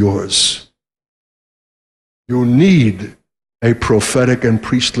 including yours. You need a prophetic and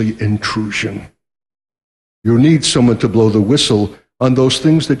priestly intrusion. You need someone to blow the whistle on those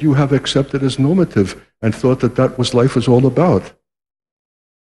things that you have accepted as normative and thought that that was life was all about.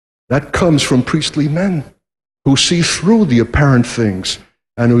 That comes from priestly men who see through the apparent things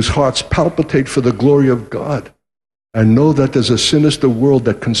and whose hearts palpitate for the glory of God, and know that there's a sinister world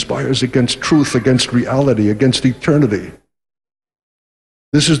that conspires against truth, against reality, against eternity.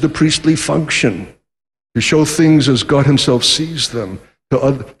 This is the priestly function, to show things as God himself sees them,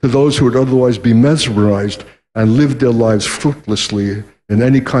 to those who would otherwise be mesmerized and live their lives fruitlessly in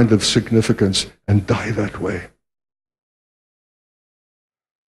any kind of significance and die that way.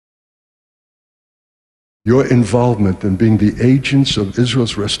 Your involvement in being the agents of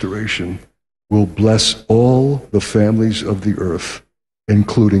Israel's restoration will bless all the families of the earth,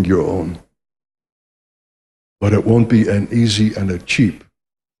 including your own. But it won't be an easy and a cheap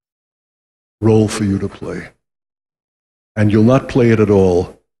role for you to play. And you'll not play it at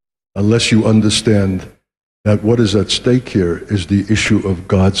all unless you understand that what is at stake here is the issue of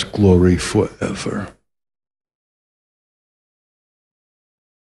God's glory forever.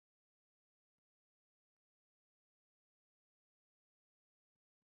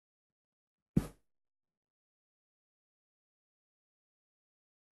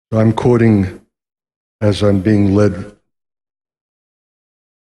 I'm quoting as I'm being led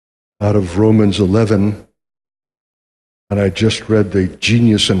out of Romans 11, and I just read the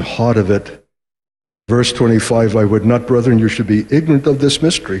genius and heart of it. Verse 25, I would not, brethren, you should be ignorant of this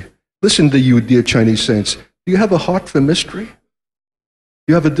mystery. Listen to you, dear Chinese saints. Do you have a heart for mystery? Do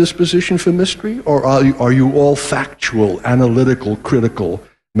you have a disposition for mystery? Or are you all factual, analytical, critical,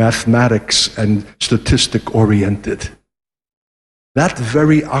 mathematics, and statistic-oriented? That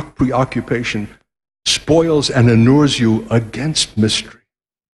very preoccupation spoils and inures you against mystery.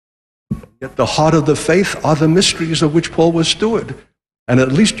 Yet the heart of the faith are the mysteries of which Paul was steward. And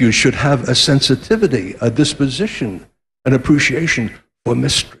at least you should have a sensitivity, a disposition, an appreciation for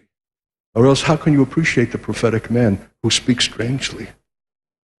mystery. Or else how can you appreciate the prophetic man who speaks strangely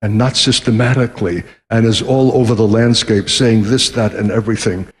and not systematically and is all over the landscape saying this, that, and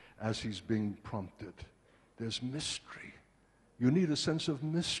everything as he's being prompted? There's mystery. You need a sense of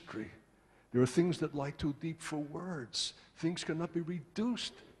mystery. There are things that lie too deep for words. Things cannot be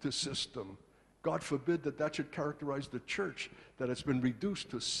reduced to system. God forbid that that should characterize the church, that it's been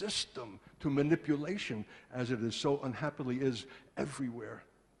reduced to system, to manipulation, as it is so unhappily is everywhere.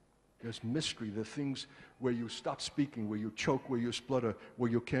 There's mystery. There are things where you stop speaking, where you choke, where you splutter,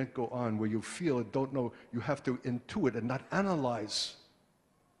 where you can't go on, where you feel and don't know. You have to intuit and not analyze.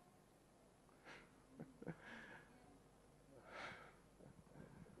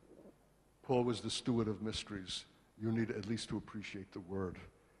 Paul was the steward of mysteries. You need at least to appreciate the word,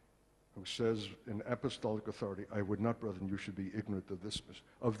 who says in apostolic authority, I would not, brethren, you should be ignorant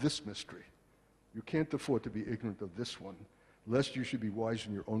of this mystery. You can't afford to be ignorant of this one, lest you should be wise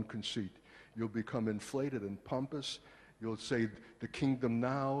in your own conceit. You'll become inflated and pompous. You'll say, the kingdom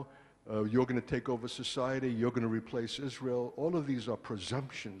now, you're going to take over society, you're going to replace Israel. All of these are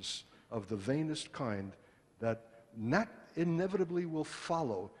presumptions of the vainest kind that inevitably will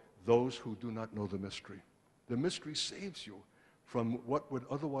follow those who do not know the mystery. The mystery saves you from what would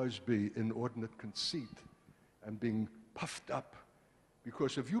otherwise be inordinate conceit and being puffed up.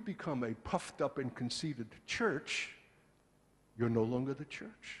 Because if you become a puffed up and conceited church, you're no longer the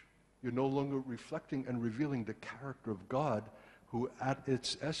church. You're no longer reflecting and revealing the character of God, who at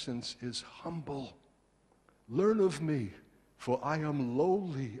its essence is humble. Learn of me, for I am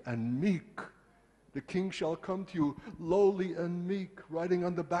lowly and meek. The king shall come to you lowly and meek, riding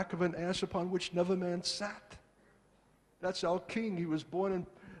on the back of an ass upon which never man sat. That's our king. He was born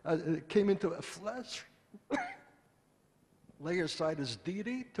and came into a flesh, lay aside his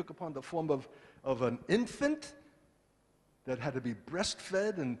deity, took upon the form of an infant that had to be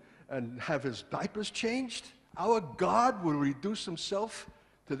breastfed and have his diapers changed. Our God will reduce himself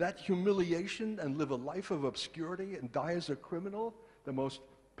to that humiliation and live a life of obscurity and die as a criminal, the most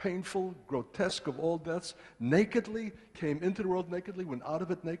painful, grotesque of all deaths, nakedly, came into the world nakedly, went out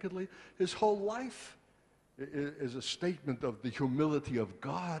of it nakedly. His whole life is a statement of the humility of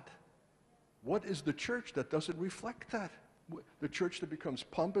God. What is the church that doesn't reflect that? The church that becomes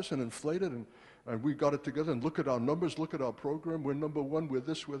pompous and inflated and we got it together and look at our numbers, look at our program, we're number one, we're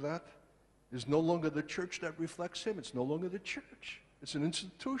this, we're that, is no longer the church that reflects him. It's no longer the church. It's an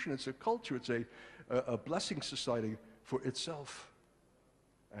institution, it's a culture, it's a blessing society for itself.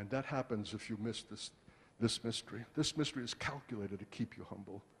 And that happens if you miss this mystery. This mystery is calculated to keep you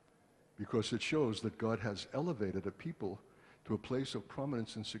humble, because it shows that God has elevated a people to a place of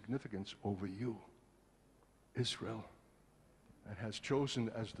prominence and significance over you, Israel, and has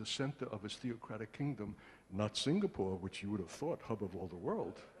chosen as the center of his theocratic kingdom, not Singapore, which you would have thought hub of all the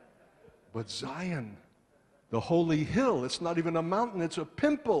world, but Zion, the holy hill. It's not even a mountain, it's a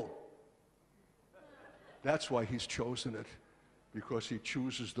pimple. That's why he's chosen it, because he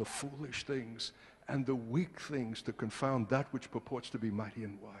chooses the foolish things and the weak things to confound that which purports to be mighty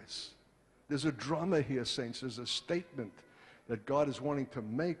and wise. There's a drama here, saints. There's a statement that God is wanting to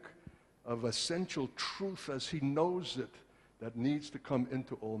make of essential truth as he knows it, that needs to come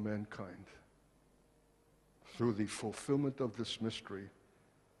into all mankind through the fulfillment of this mystery.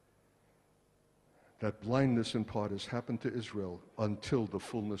 That blindness in part has happened to Israel until the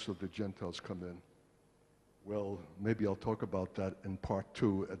fullness of the Gentiles come in. Well, maybe I'll talk about that in part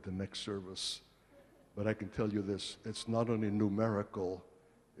 2 at the next service. But I can tell you this, it's not only numerical,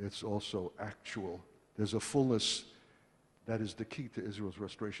 it's also actual. There's a fullness that is the key to Israel's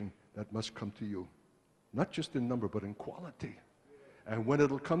restoration that must come to you. Not just in number, but in quality. And when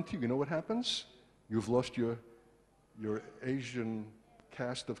it'll come to you, you know what happens? You've lost your Asian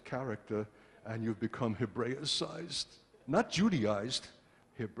cast of character, and you've become Hebraicized. Not Judaized,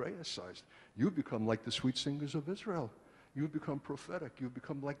 Hebraicized. You become like the sweet singers of Israel. You become prophetic. You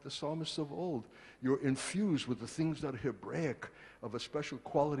become like the psalmists of old. You're infused with the things that are Hebraic, of a special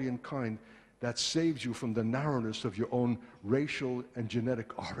quality and kind that saves you from the narrowness of your own racial and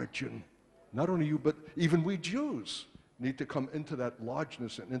genetic origin. Not only you, but even we Jews need to come into that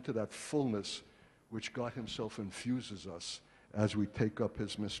largeness and into that fullness which God himself infuses us as we take up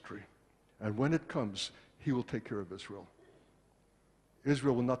his mystery. And when it comes, he will take care of Israel.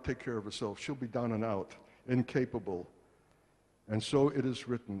 Israel will not take care of herself. She'll be down and out, incapable. And so it is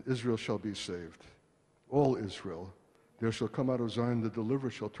written, Israel shall be saved. All Israel. There shall come out of Zion the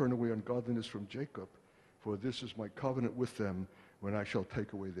deliverer, shall turn away ungodliness from Jacob. For this is my covenant with them when I shall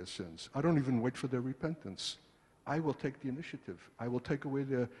take away their sins. I don't even wait for their repentance. I will take the initiative. I will take away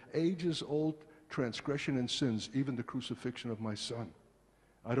their ages-old transgression and sins, even the crucifixion of my Son.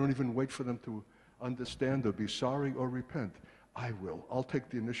 I don't even wait for them to understand or be sorry or repent. I will. I'll take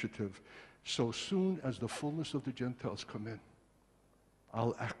the initiative. So soon as the fullness of the Gentiles come in,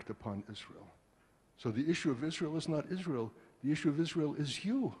 I'll act upon Israel. So the issue of Israel is not Israel. The issue of Israel is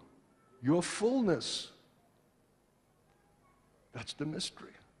you, your fullness. That's the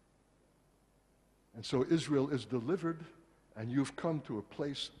mystery. And so Israel is delivered, and you've come to a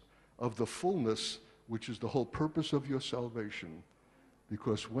place of the fullness, which is the whole purpose of your salvation.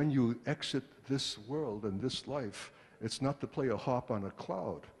 Because when you exit this world and this life, it's not to play a harp on a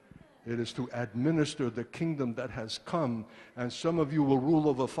cloud. It is to administer the kingdom that has come. And some of you will rule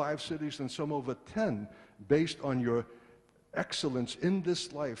over 5 cities and some over 10, based on your excellence in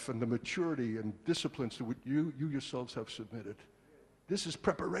this life and the maturity and disciplines to which you yourselves have submitted. This is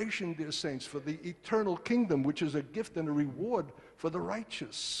preparation, dear saints, for the eternal kingdom, which is a gift and a reward for the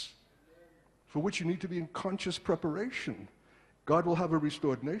righteous, for which you need to be in conscious preparation. God will have a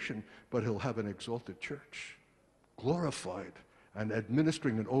restored nation, but he'll have an exalted church, glorified and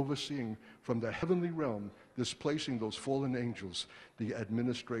administering and overseeing from the heavenly realm, displacing those fallen angels, the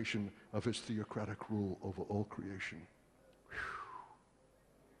administration of his theocratic rule over all creation.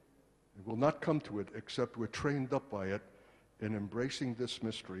 We will not come to it except we're trained up by it in embracing this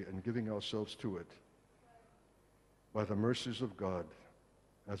mystery and giving ourselves to it by the mercies of God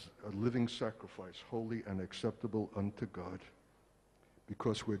as a living sacrifice, holy and acceptable unto God,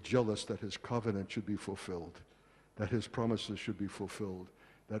 because we're jealous that his covenant should be fulfilled, that his promises should be fulfilled,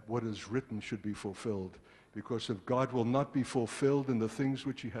 that what is written should be fulfilled. Because if God will not be fulfilled in the things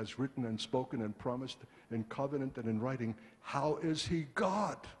which he has written and spoken and promised in covenant and in writing, how is he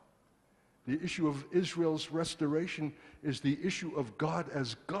God? The issue of Israel's restoration is the issue of God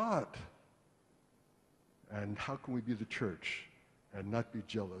as God. And how can we be the church and not be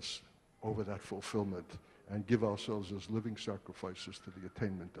jealous over that fulfillment and give ourselves as living sacrifices to the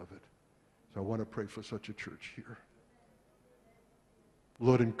attainment of it? So I want to pray for such a church here.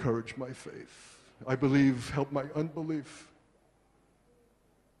 Lord, encourage my faith. I believe, help my unbelief.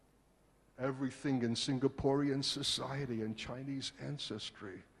 Everything in Singaporean society and Chinese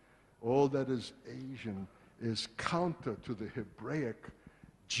ancestry, all that is Asian, is counter to the Hebraic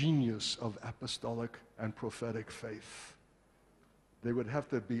genius of apostolic and prophetic faith. They would have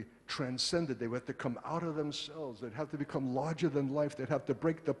to be transcended. They would have to come out of themselves. They'd have to become larger than life. They'd have to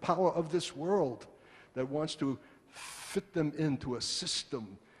break the power of this world that wants to fit them into a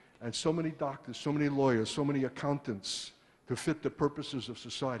system. And so many doctors, so many lawyers, so many accountants to fit the purposes of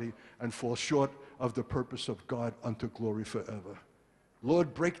society and fall short of the purpose of God unto glory forever.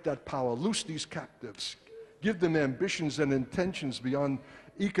 Lord, break that power. Loose these captives. Give them ambitions and intentions beyond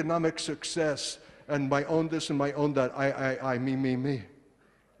economic success and my own this and my own that, I, me.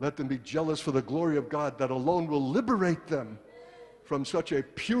 Let them be jealous for the glory of God that alone will liberate them from such a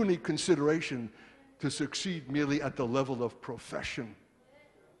puny consideration to succeed merely at the level of profession.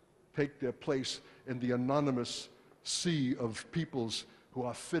 Take their place in the anonymous sea of peoples who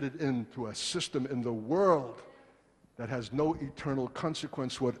are fitted into a system in the world that has no eternal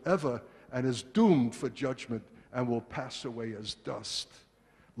consequence whatever and is doomed for judgment and will pass away as dust.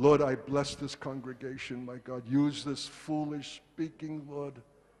 Lord, I bless this congregation, my God. Use this foolish speaking, Lord,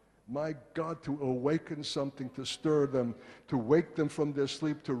 my God, to awaken something, to stir them, to wake them from their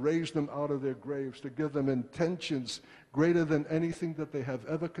sleep, to raise them out of their graves, to give them intentions greater than anything that they have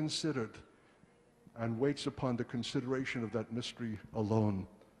ever considered, and waits upon the consideration of that mystery alone,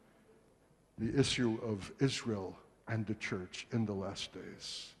 the issue of Israel and the church in the last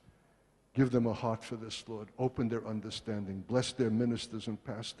days. Give them a heart for this, Lord. Open their understanding. Bless their ministers and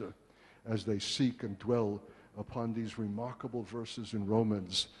pastor as they seek and dwell upon these remarkable verses in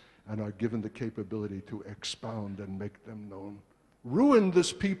Romans and are given the capability to expound and make them known. Ruin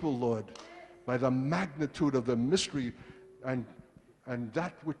this people, Lord, by the magnitude of the mystery and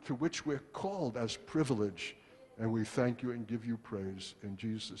that to which we're called as privilege. And we thank you and give you praise in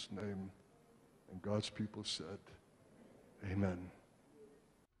Jesus' name. And God's people said, amen.